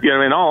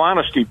 In all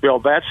honesty, Bill,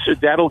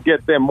 that'll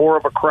get them more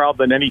of a crowd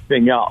than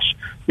anything else.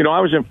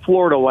 I was in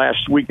Florida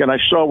last week, and I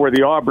saw where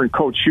the Auburn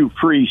coach, Hugh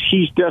Freeze,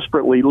 he's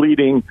desperately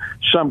leading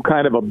some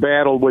kind of a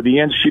battle with the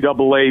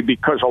NCAA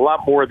because a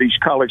lot more of these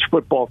college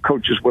football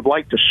coaches would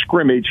like to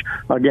scrimmage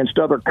against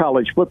other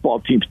college football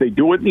teams. They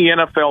do it in the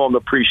NFL in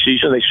the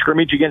preseason. They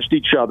scrimmage against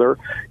each other.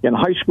 In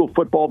high school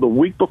football, the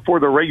week before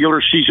the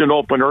regular season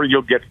opener,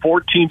 you'll get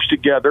 4 teams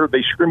together.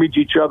 They scrimmage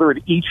each other at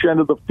each end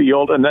of the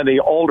field, and then they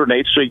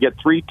alternate, so you get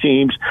 3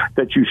 teams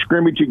that you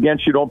scrimmage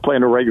against. You don't play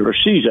in a regular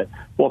season.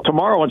 Well,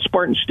 tomorrow in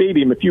Spartan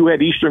Stadium, if you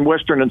had Eastern,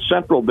 Western, and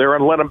Central there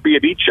and let them be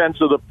at each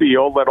ends of the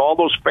field, let all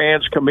those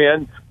fans come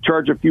in,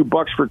 charge a few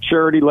bucks for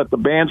charity, let the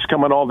bands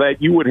come and all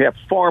that, you would have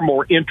far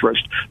more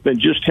interest than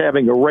just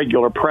having a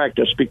regular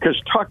practice, because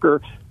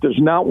Tucker does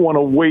not want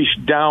to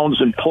waste downs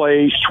and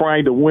plays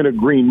trying to win a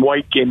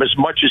green-white game as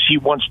much as he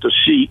wants to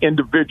see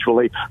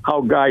individually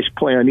how guys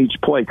play on each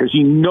play, because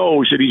he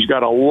knows that he's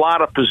got a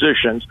lot of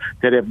positions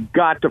that have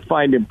got to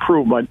find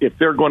improvement if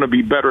they're going to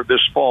be better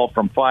this fall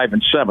from 5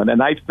 and 7.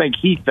 And I think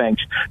he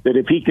thinks that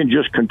if he can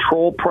just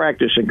control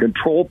practice and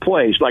control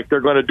plays like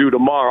they're going to do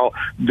tomorrow,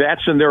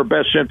 that's in their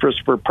best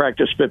interest for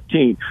practice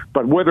 15.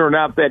 But whether or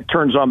not that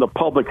turns on the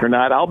public or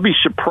not, I'll be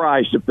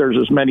surprised if there's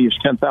as many as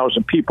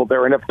 10,000 people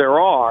there. And if there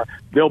are,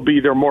 they'll be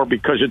there more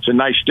because it's a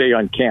nice day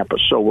on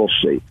campus. So we'll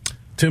see.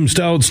 Tim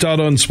Stout, Stout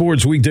on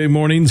Sports, weekday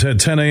mornings at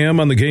 10 a.m.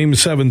 on the Game,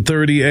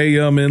 7:30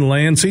 a.m. in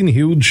Lansing.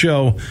 Huge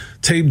show,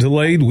 tape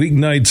delayed,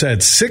 weeknights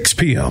at 6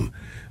 p.m.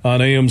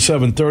 on AM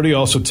 730.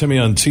 Also, Timmy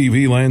on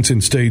TV,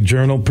 Lansing State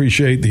Journal.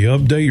 Appreciate the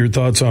update, your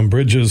thoughts on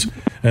Bridges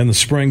and the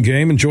spring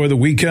game. Enjoy the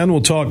weekend.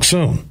 We'll talk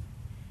soon.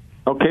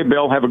 Okay,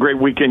 Bill. Have a great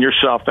weekend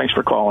yourself. Thanks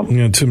for calling.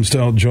 Yeah, Tim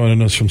Stout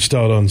joining us from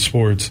Stout on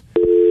Sports.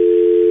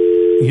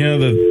 Yeah,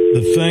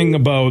 the thing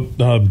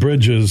about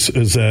Bridges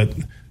is that,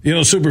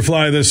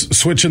 Superfly, this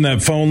switching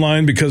that phone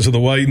line because of the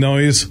white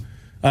noise,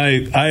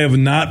 I have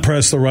not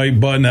pressed the right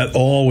button at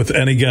all with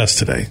any guest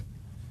today.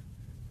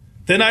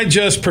 Didn't I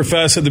just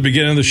profess at the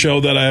beginning of the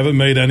show that I haven't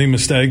made any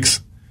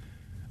mistakes?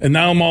 And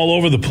now I'm all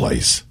over the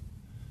place.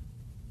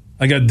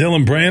 I got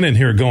Dylan Brandon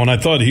here going, I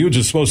thought he was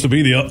just supposed to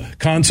be the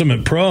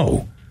consummate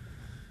pro.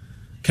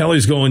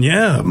 Kelly's going,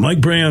 yeah, Mike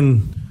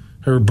Brand,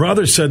 her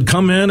brother said,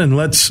 come in and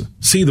let's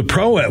see the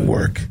pro at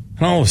work.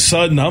 And all of a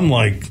sudden, I'm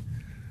like,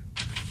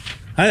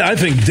 I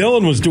think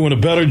Dylan was doing a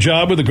better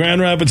job with the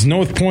Grand Rapids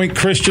North Point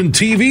Christian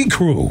TV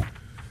crew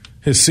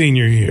his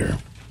senior year.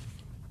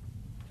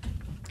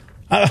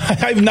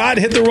 I've not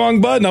hit the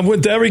wrong button. I've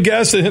went to every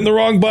guest and hit the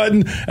wrong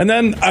button, and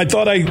then I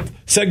thought I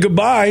said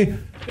goodbye,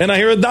 and I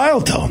hear a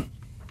dial tone.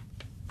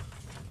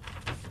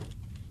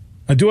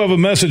 I do have a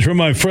message from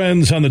my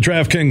friends on the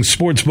DraftKings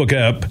Sportsbook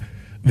app,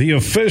 the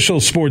official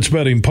sports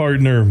betting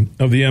partner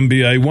of the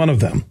NBA, one of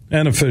them,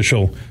 an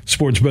official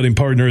sports betting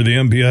partner of the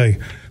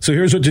NBA. So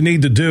here's what you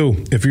need to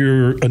do. If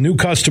you're a new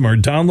customer,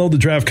 download the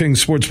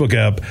DraftKings Sportsbook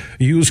app.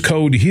 Use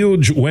code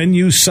HUGE when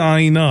you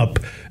sign up.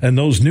 And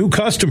those new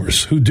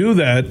customers who do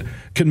that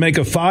can make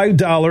a $5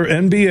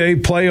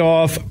 NBA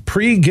playoff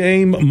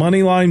pregame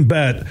moneyline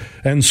bet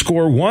and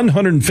score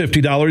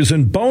 $150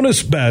 in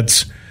bonus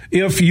bets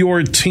if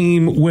your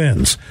team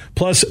wins.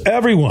 Plus,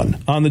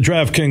 everyone on the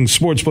DraftKings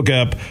Sportsbook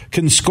app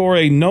can score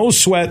a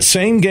no-sweat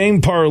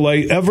same-game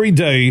parlay every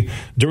day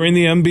during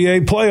the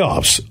NBA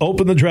playoffs.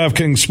 Open the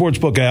DraftKings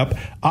Sportsbook app,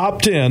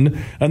 opt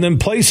in, and then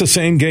place a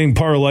same-game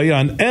parlay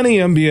on any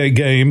NBA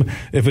game.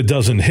 If it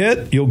doesn't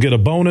hit, you'll get a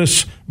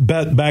bonus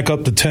bet back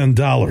up to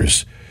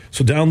 $10.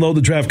 So download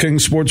the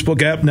DraftKings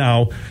Sportsbook app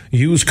now.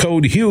 Use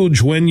code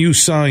HUGE when you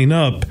sign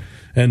up.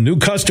 And new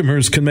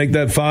customers can make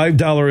that $5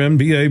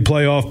 NBA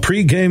playoff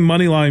pregame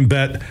moneyline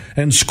bet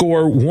and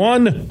score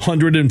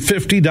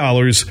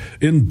 $150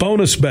 in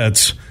bonus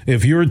bets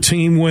if your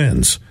team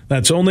wins.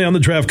 That's only on the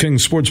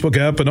DraftKings Sportsbook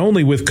app and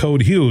only with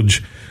code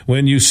HUGE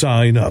when you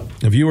sign up.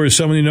 If you or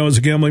someone you know has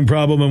a gambling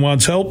problem and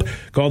wants help,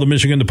 call the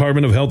Michigan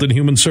Department of Health and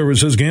Human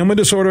Services Gambling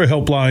Disorder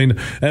Helpline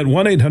at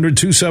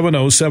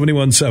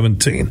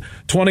 1-800-270-7117.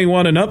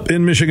 21 and up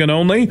in Michigan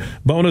only.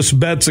 Bonus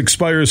bets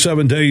expire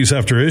 7 days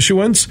after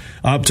issuance.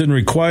 Opt-in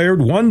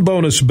required. One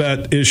bonus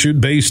bet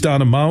issued based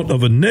on amount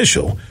of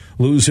initial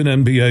lose an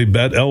NBA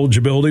bet.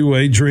 Eligibility,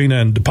 wagering,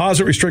 and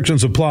deposit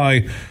restrictions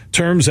apply.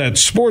 Terms at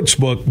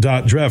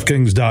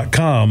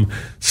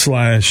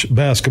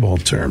sportsbook.draftkings.com/basketball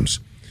terms.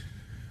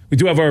 We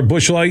do have our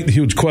Busch Light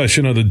huge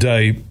question of the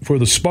day. For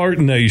the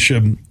Spartan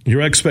Nation,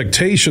 your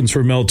expectations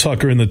for Mel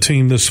Tucker and the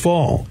team this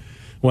fall.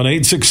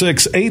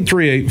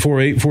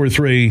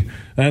 1-866-838-4843.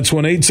 That's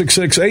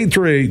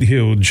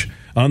 1-866-838-HUGE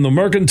on the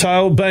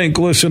Mercantile Bank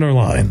listener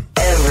line.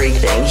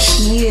 Everything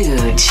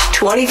huge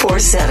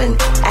 24/7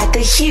 at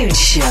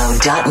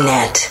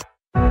thehugeshow.net.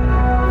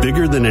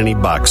 Bigger than any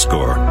box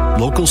score,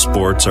 local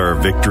sports are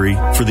a victory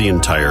for the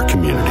entire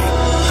community.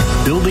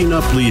 Building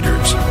up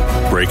leaders,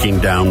 breaking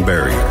down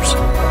barriers,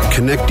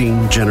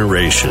 connecting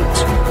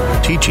generations,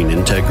 teaching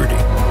integrity,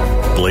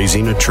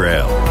 blazing a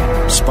trail,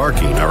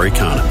 sparking our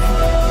economy.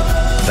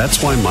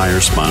 That's why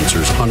Meijer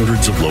sponsors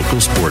hundreds of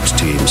local sports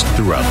teams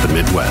throughout the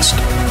Midwest.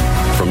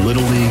 From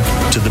Little League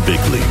to the big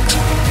leagues,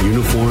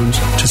 uniforms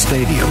to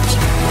stadiums,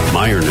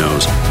 Meijer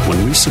knows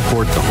when we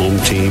support the home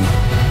team,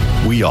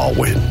 we all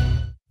win.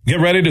 Get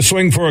ready to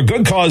swing for a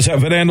good cause at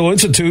Van Andel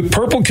Institute.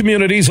 Purple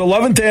Community's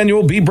 11th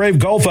annual Be Brave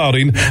golf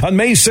outing on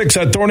May 6th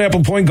at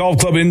Thornapple Point Golf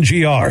Club in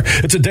GR.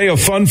 It's a day of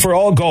fun for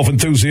all golf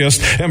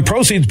enthusiasts, and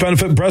proceeds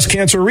benefit breast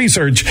cancer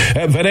research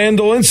at Van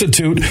Andel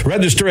Institute.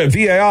 Register at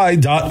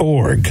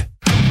vai.org.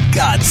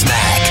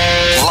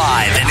 Godsmack,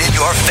 live and in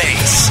your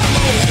face.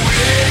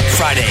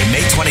 Friday, May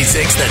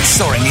 26th at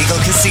Soaring Eagle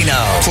Casino,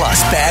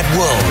 plus Bad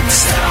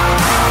Wolves.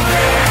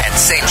 And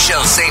same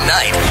show, same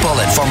night,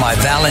 Bullet for My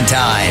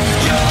Valentine.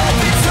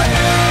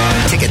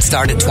 Tickets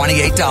start at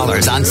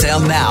 $28, on sale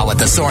now at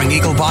the Soaring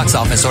Eagle box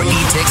office or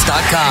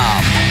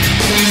etix.com.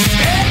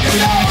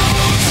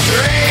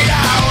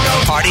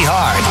 Party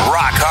hard,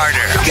 rock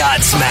harder.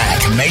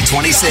 Godsmack, May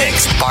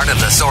 26th, part of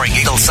the Soaring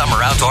Eagle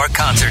Summer Outdoor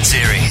Concert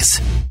Series.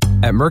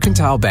 At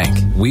Mercantile Bank,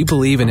 we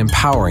believe in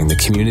empowering the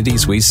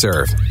communities we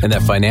serve and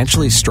that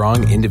financially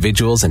strong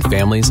individuals and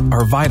families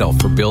are vital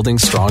for building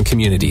strong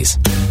communities.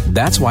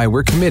 That's why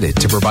we're committed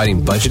to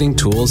providing budgeting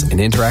tools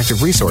and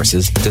interactive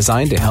resources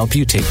designed to help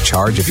you take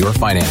charge of your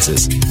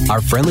finances.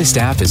 Our friendly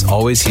staff is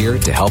always here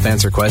to help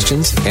answer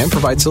questions and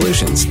provide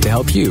solutions to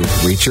help you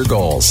reach your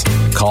goals.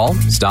 Call,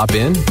 stop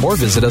in, or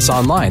visit us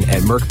online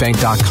at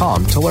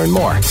mercbank.com to learn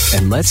more.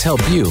 And let's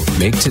help you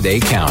make today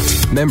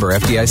count. Member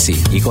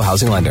FDIC, Equal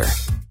Housing Lender.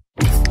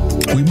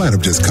 We might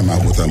have just come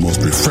out with our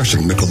most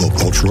refreshing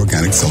Michelob Ultra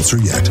Organic Seltzer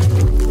yet.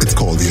 It's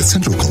called the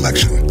Essential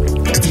Collection.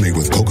 It's made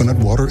with coconut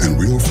water and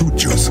real fruit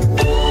juice,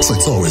 so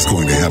it's always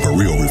going to have a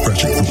real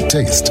refreshing fruit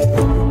taste.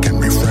 Can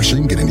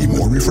refreshing get any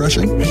more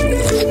refreshing?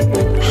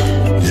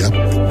 Yep,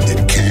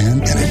 it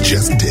can, and it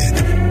just did.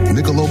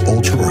 Michelob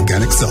Ultra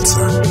Organic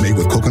Seltzer, made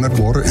with coconut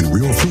water and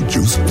real fruit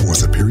juice for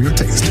superior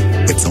taste.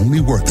 It's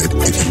only worth it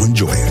if you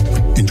enjoy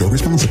it. Enjoy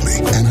responsibly.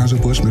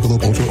 Anheuser-Busch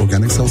Michelob Ultra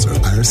Organic Seltzer,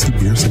 IRC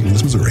Beer, St.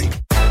 Louis, Missouri.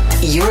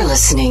 You're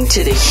listening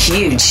to The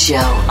Huge Show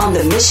on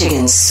the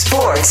Michigan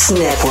Sports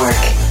Network.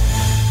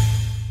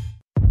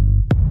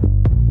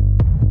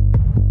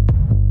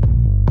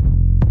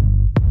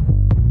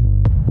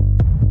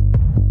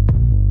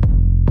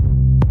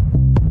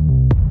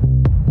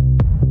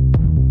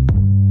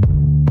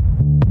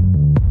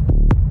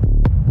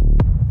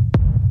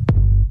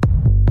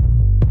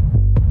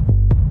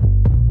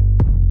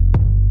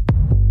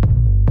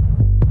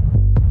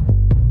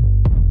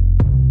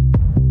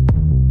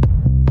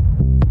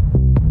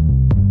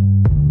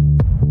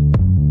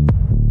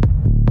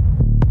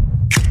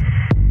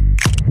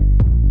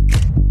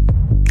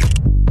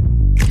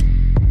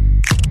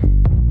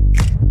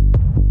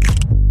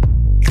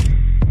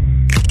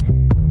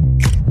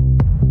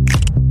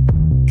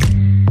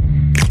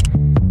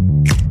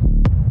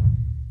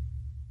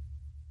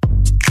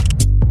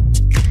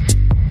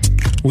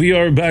 We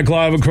are back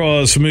live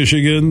across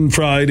Michigan.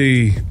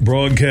 Friday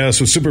broadcast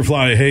with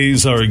Superfly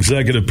Hayes, our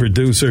executive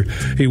producer.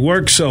 He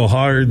works so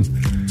hard.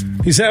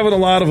 He's having a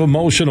lot of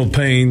emotional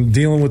pain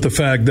dealing with the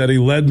fact that he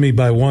led me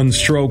by one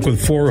stroke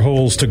with 4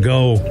 holes to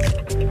go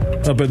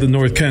up at the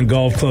North Kent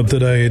Golf Club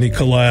today, and he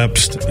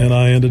collapsed, and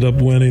I ended up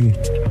winning.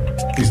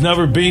 He's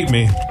never beat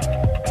me.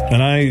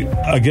 And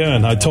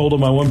I told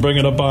him I wouldn't bring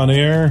it up on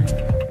air.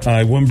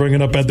 I wouldn't bring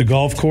it up at the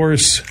golf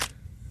course.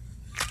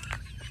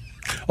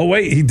 Oh,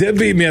 wait, he did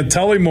beat me at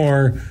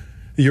Tullymore.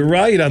 You're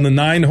right, on the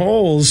 9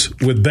 holes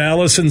with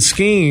Ballas and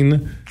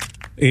Skeen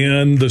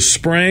and the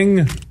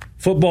spring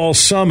football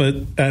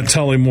summit at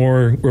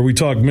Tullymore, where we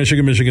talk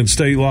Michigan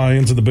State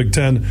Lions and the Big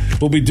Ten.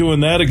 We'll be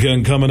doing that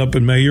again coming up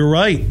in May. You're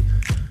right.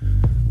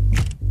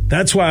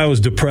 That's why I was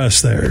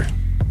depressed there.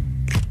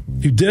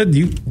 You did.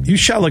 You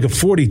shot like a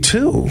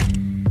 42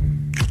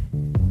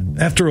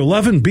 after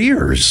 11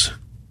 beers.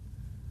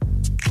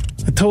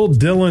 I told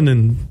Dylan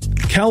and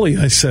Kelly,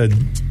 I said,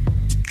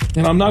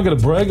 I'm not going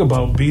to brag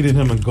about beating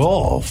him in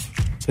golf.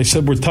 They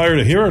said, we're tired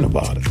of hearing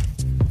about it.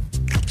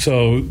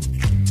 So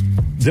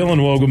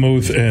Dylan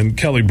Wogemuth and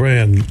Kelly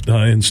Brand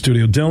in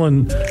studio.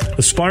 Dylan,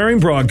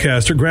 aspiring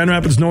broadcaster, Grand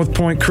Rapids North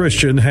Point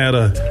Christian, had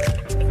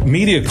a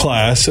media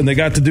class, and they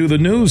got to do the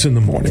news in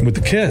the morning with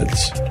the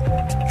kids.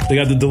 They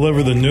got to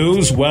deliver the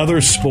news, weather,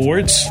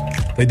 sports.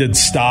 They did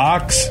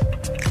stocks.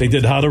 They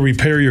did how to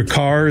repair your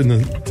car in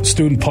the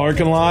student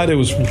parking lot. It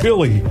was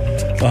really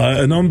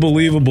an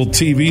unbelievable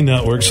TV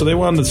network. So they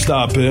wanted to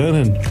stop in,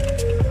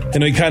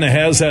 and it kind of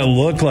has that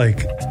look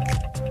like,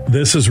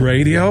 this is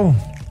radio?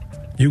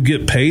 You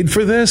get paid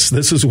for this?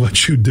 This is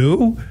what you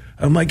do?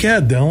 I'm like, yeah,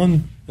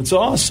 Dylan, it's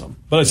awesome.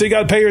 But I say you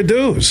got to pay your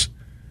dues.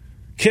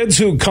 Kids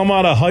who come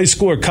out of high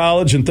school or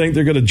college and think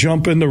they're going to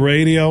jump into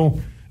radio,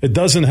 it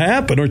doesn't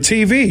happen. Or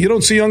TV. You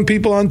don't see young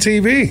people on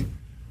TV.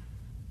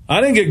 I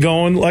didn't get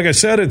going. Like I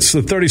said, it's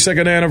the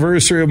 32nd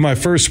anniversary of my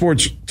first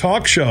sports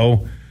talk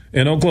show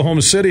in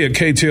Oklahoma City at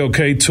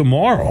KTOK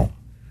tomorrow.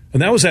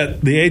 And that was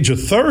at the age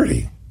of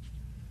 30.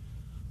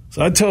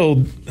 So I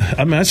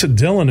said,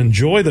 Dylan,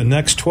 enjoy the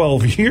next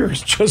 12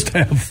 years. Just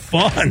have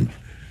fun.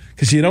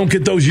 Because you don't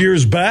get those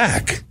years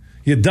back.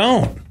 You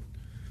don't.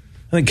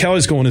 I think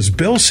Kelly's going, is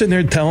Bill sitting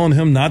there telling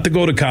him not to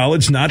go to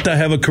college, not to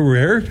have a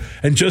career,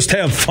 and just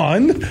have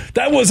fun?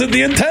 That wasn't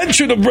the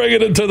intention of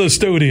bringing him to the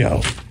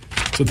studio.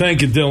 So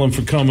thank you, Dylan,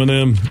 for coming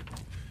in.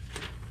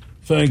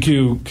 Thank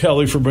you,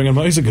 Kelly, for bringing him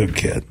on. He's a good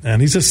kid,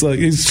 and he's just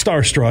he's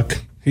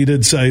starstruck. He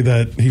did say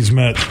that he's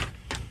met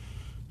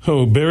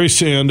Barry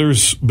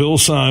Sanders, Bill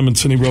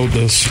Simonson, he wrote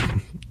this,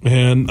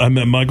 and I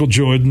met Michael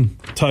Jordan,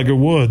 Tiger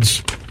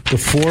Woods, the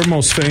 4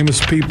 most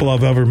famous people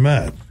I've ever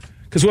met.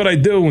 Because what I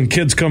do when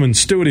kids come in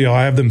studio,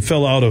 I have them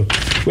fill out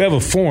we have a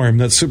form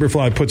that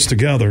Superfly puts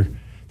together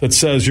that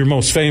says your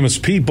most famous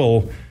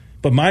people,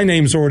 but my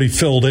name's already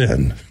filled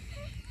in.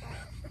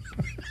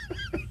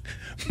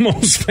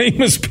 Most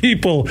famous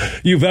people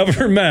you've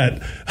ever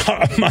met,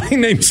 my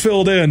name's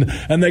filled in,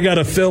 and they got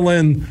to fill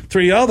in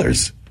 3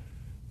 others.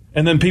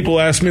 And then people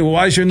ask me, well,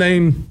 why is your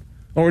name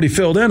already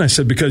filled in? I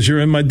said, because you're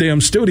in my damn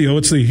studio.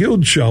 It's the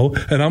Huge Show,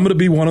 and I'm going to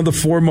be one of the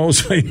 4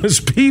 most famous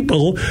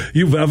people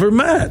you've ever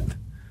met.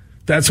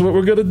 That's what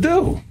we're going to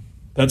do.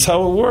 That's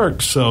how it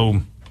works.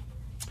 So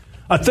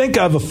I think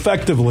I've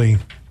effectively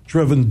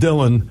driven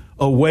Dylan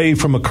away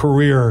from a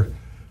career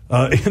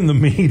in the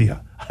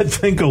media. I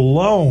think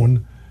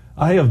alone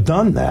I have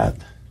done that.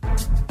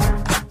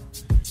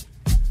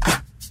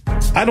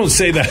 I don't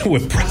say that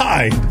with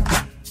pride.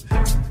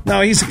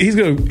 No, he's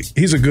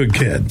a good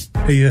kid.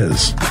 He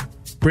is.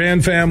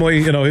 Brand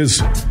family,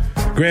 his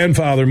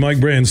grandfather, Mike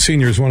Brand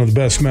Sr., is one of the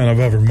best men I've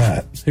ever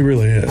met. He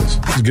really is.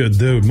 He's a good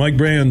dude. Mike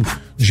Brand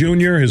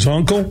Jr., his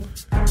uncle,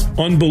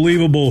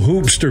 unbelievable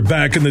hoopster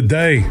back in the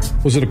day.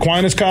 Was it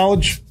Aquinas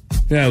College?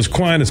 Yeah, it was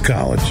Aquinas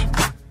College.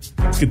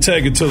 Could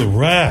take it to the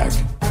rack.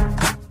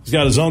 He's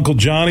got his uncle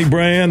Johnny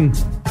Brand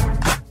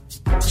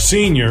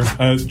Sr.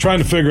 Trying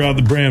to figure out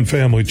the Brand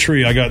family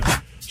tree. I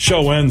got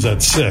show ends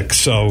at 6,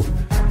 so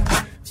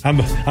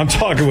I'm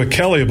talking with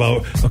Kelly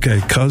about,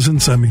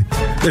 cousins. I mean,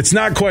 it's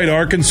not quite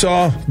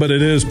Arkansas, but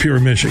it is pure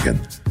Michigan.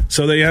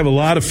 So they have a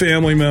lot of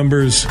family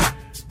members.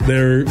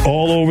 They're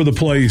all over the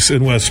place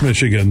in West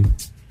Michigan.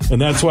 And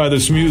that's why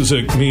this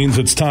music means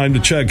it's time to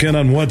check in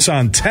on what's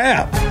on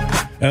tap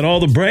at all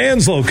the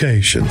Brand's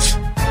locations.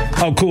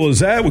 How cool is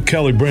that with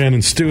Kelly Brand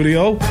in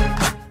studio?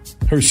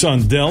 Her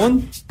son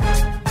Dylan.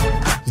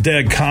 His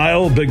dad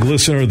Kyle, big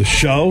listener of the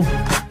show.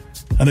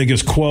 I think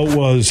his quote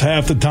was,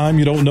 half the time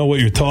you don't know what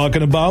you're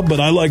talking about, but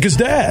I like his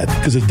dad,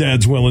 because his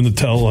dad's willing to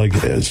tell like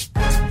it is.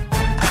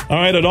 All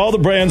right, at all the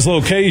Brand's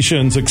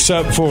locations,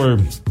 except for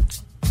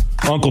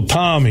Uncle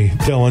Tommy,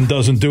 Dylan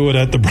doesn't do it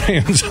at the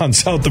Brands on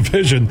South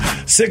Division.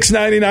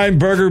 $6.99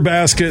 burger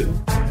basket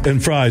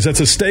and fries. That's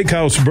a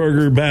steakhouse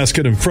burger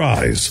basket and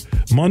fries.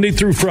 Monday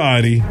through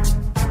Friday.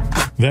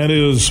 That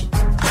is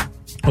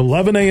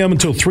 11 a.m.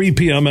 until 3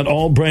 p.m. at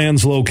all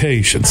Brands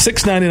locations.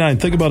 $6.99.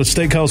 Think about a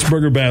steakhouse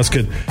burger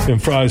basket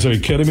and fries. Are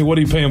you kidding me? What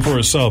are you paying for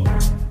a sub?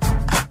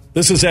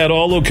 This is at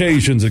all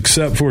locations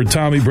except for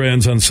Tommy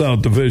Brands on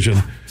South Division.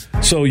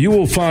 So you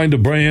will find a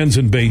Brands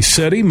in Bay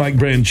City. Mike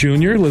Brand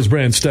Jr., Liz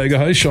Brand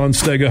Stegaheis, Sean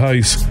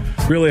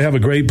Stegaheis really have a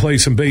great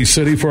place in Bay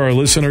City for our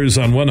listeners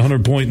on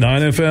 100.9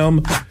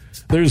 FM.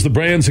 There's the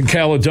Brands in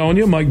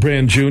Caledonia, Mike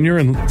Brand Jr.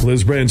 and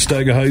Liz Brand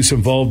Stegaheis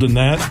involved in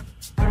that.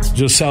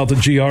 Just south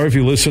of GR if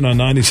you listen on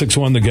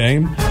 96.1 The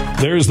Game.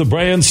 There's the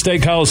Brand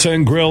Steakhouse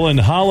and Grill in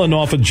Holland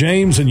off of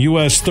James and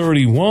US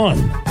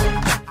 31.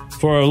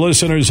 For our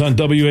listeners on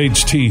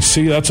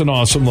WHTC, that's an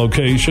awesome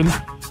location.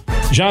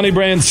 Johnny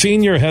Brand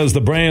Sr. has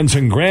the Brands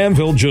in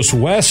Granville just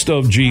west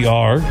of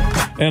GR.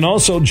 And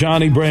also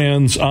Johnny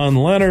Brand's on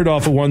Leonard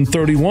off of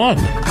 131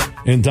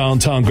 in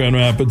downtown Grand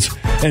Rapids.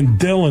 And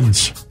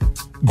Dylan's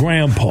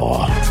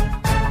grandpa.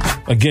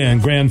 Again,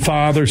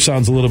 grandfather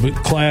sounds a little bit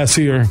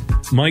classier.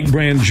 Mike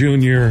Brand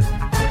Jr.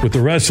 with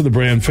the rest of the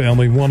Brand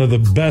family, one of the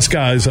best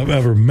guys I've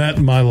ever met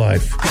in my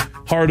life.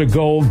 Heart of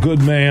gold,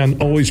 good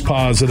man, always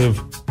positive.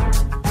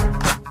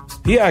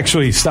 He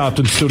actually stopped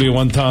in studio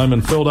one time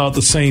and filled out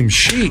the same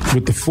sheet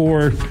with the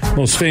 4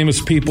 most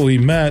famous people he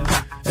met.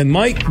 And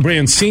Mike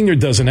Brand Sr.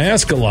 doesn't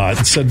ask a lot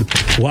and said,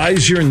 why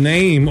is your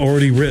name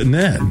already written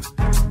in?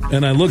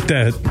 And I looked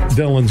at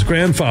Dylan's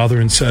grandfather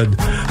and said,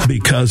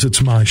 because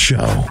it's my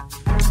show.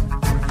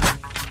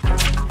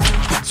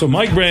 So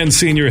Mike Brand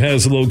Sr.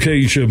 has a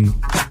location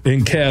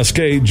in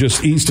Cascade,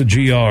 just east of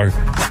GR.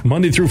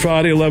 Monday through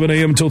Friday, 11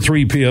 a.m. until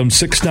 3 p.m.,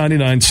 $6.99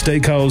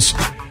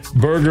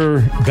 steakhouse,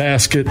 burger,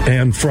 basket,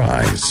 and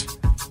fries.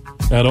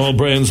 At all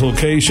Brands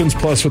locations,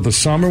 plus with the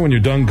summer, when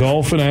you're done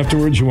golfing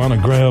afterwards, you want to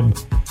grab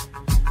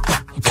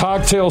a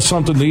cocktail,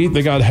 something to eat.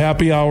 They got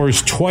happy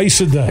hours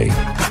twice a day.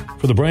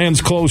 For the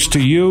Brands close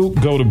to you,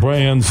 go to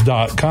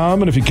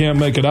brands.com. And if you can't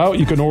make it out,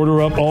 you can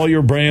order up all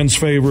your Brands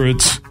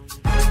favorites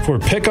for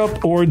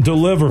pickup or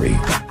delivery.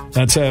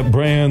 That's at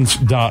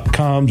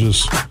brands.com.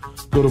 Just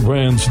go to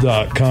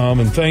brands.com.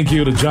 And thank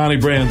you to Johnny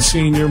Brand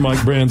Sr.,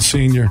 Mike Brand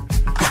Sr.,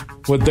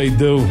 what they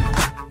do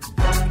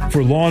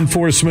for law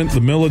enforcement,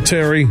 the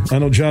military. I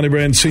know Johnny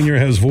Brand Sr.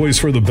 has voice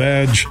for the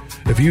badge.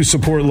 If you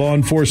support law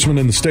enforcement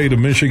in the state of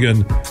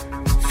Michigan,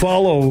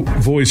 follow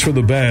Voice for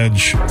the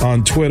Badge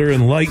on Twitter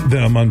and like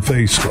them on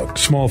Facebook.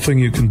 Small thing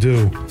you can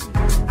do.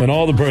 And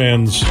all the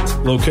brands,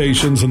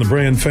 locations, and the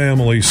brand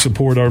family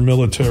support our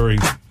military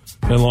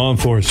and law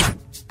enforcement.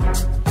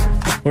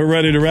 We're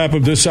ready to wrap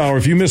up this hour.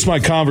 If you missed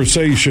my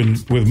conversation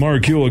with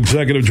Mark Ewell,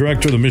 Executive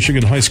Director of the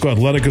Michigan High School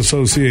Athletic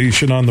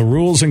Association, on the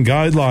rules and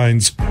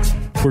guidelines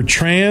for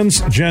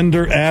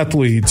transgender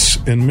athletes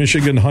in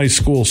Michigan high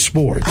school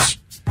sports,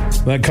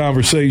 that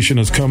conversation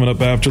is coming up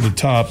after the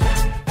top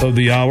of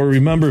the hour.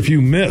 Remember, if you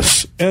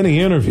miss any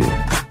interview,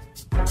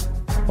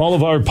 all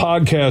of our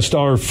podcasts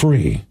are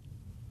free.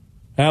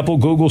 Apple,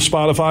 Google,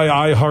 Spotify,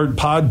 iHeart,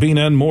 Podbean,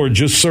 and more.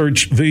 Just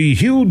search The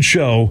Huge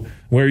Show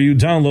where you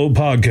download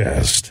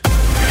podcasts.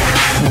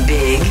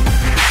 Big,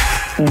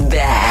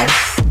 bad,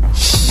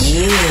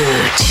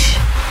 huge.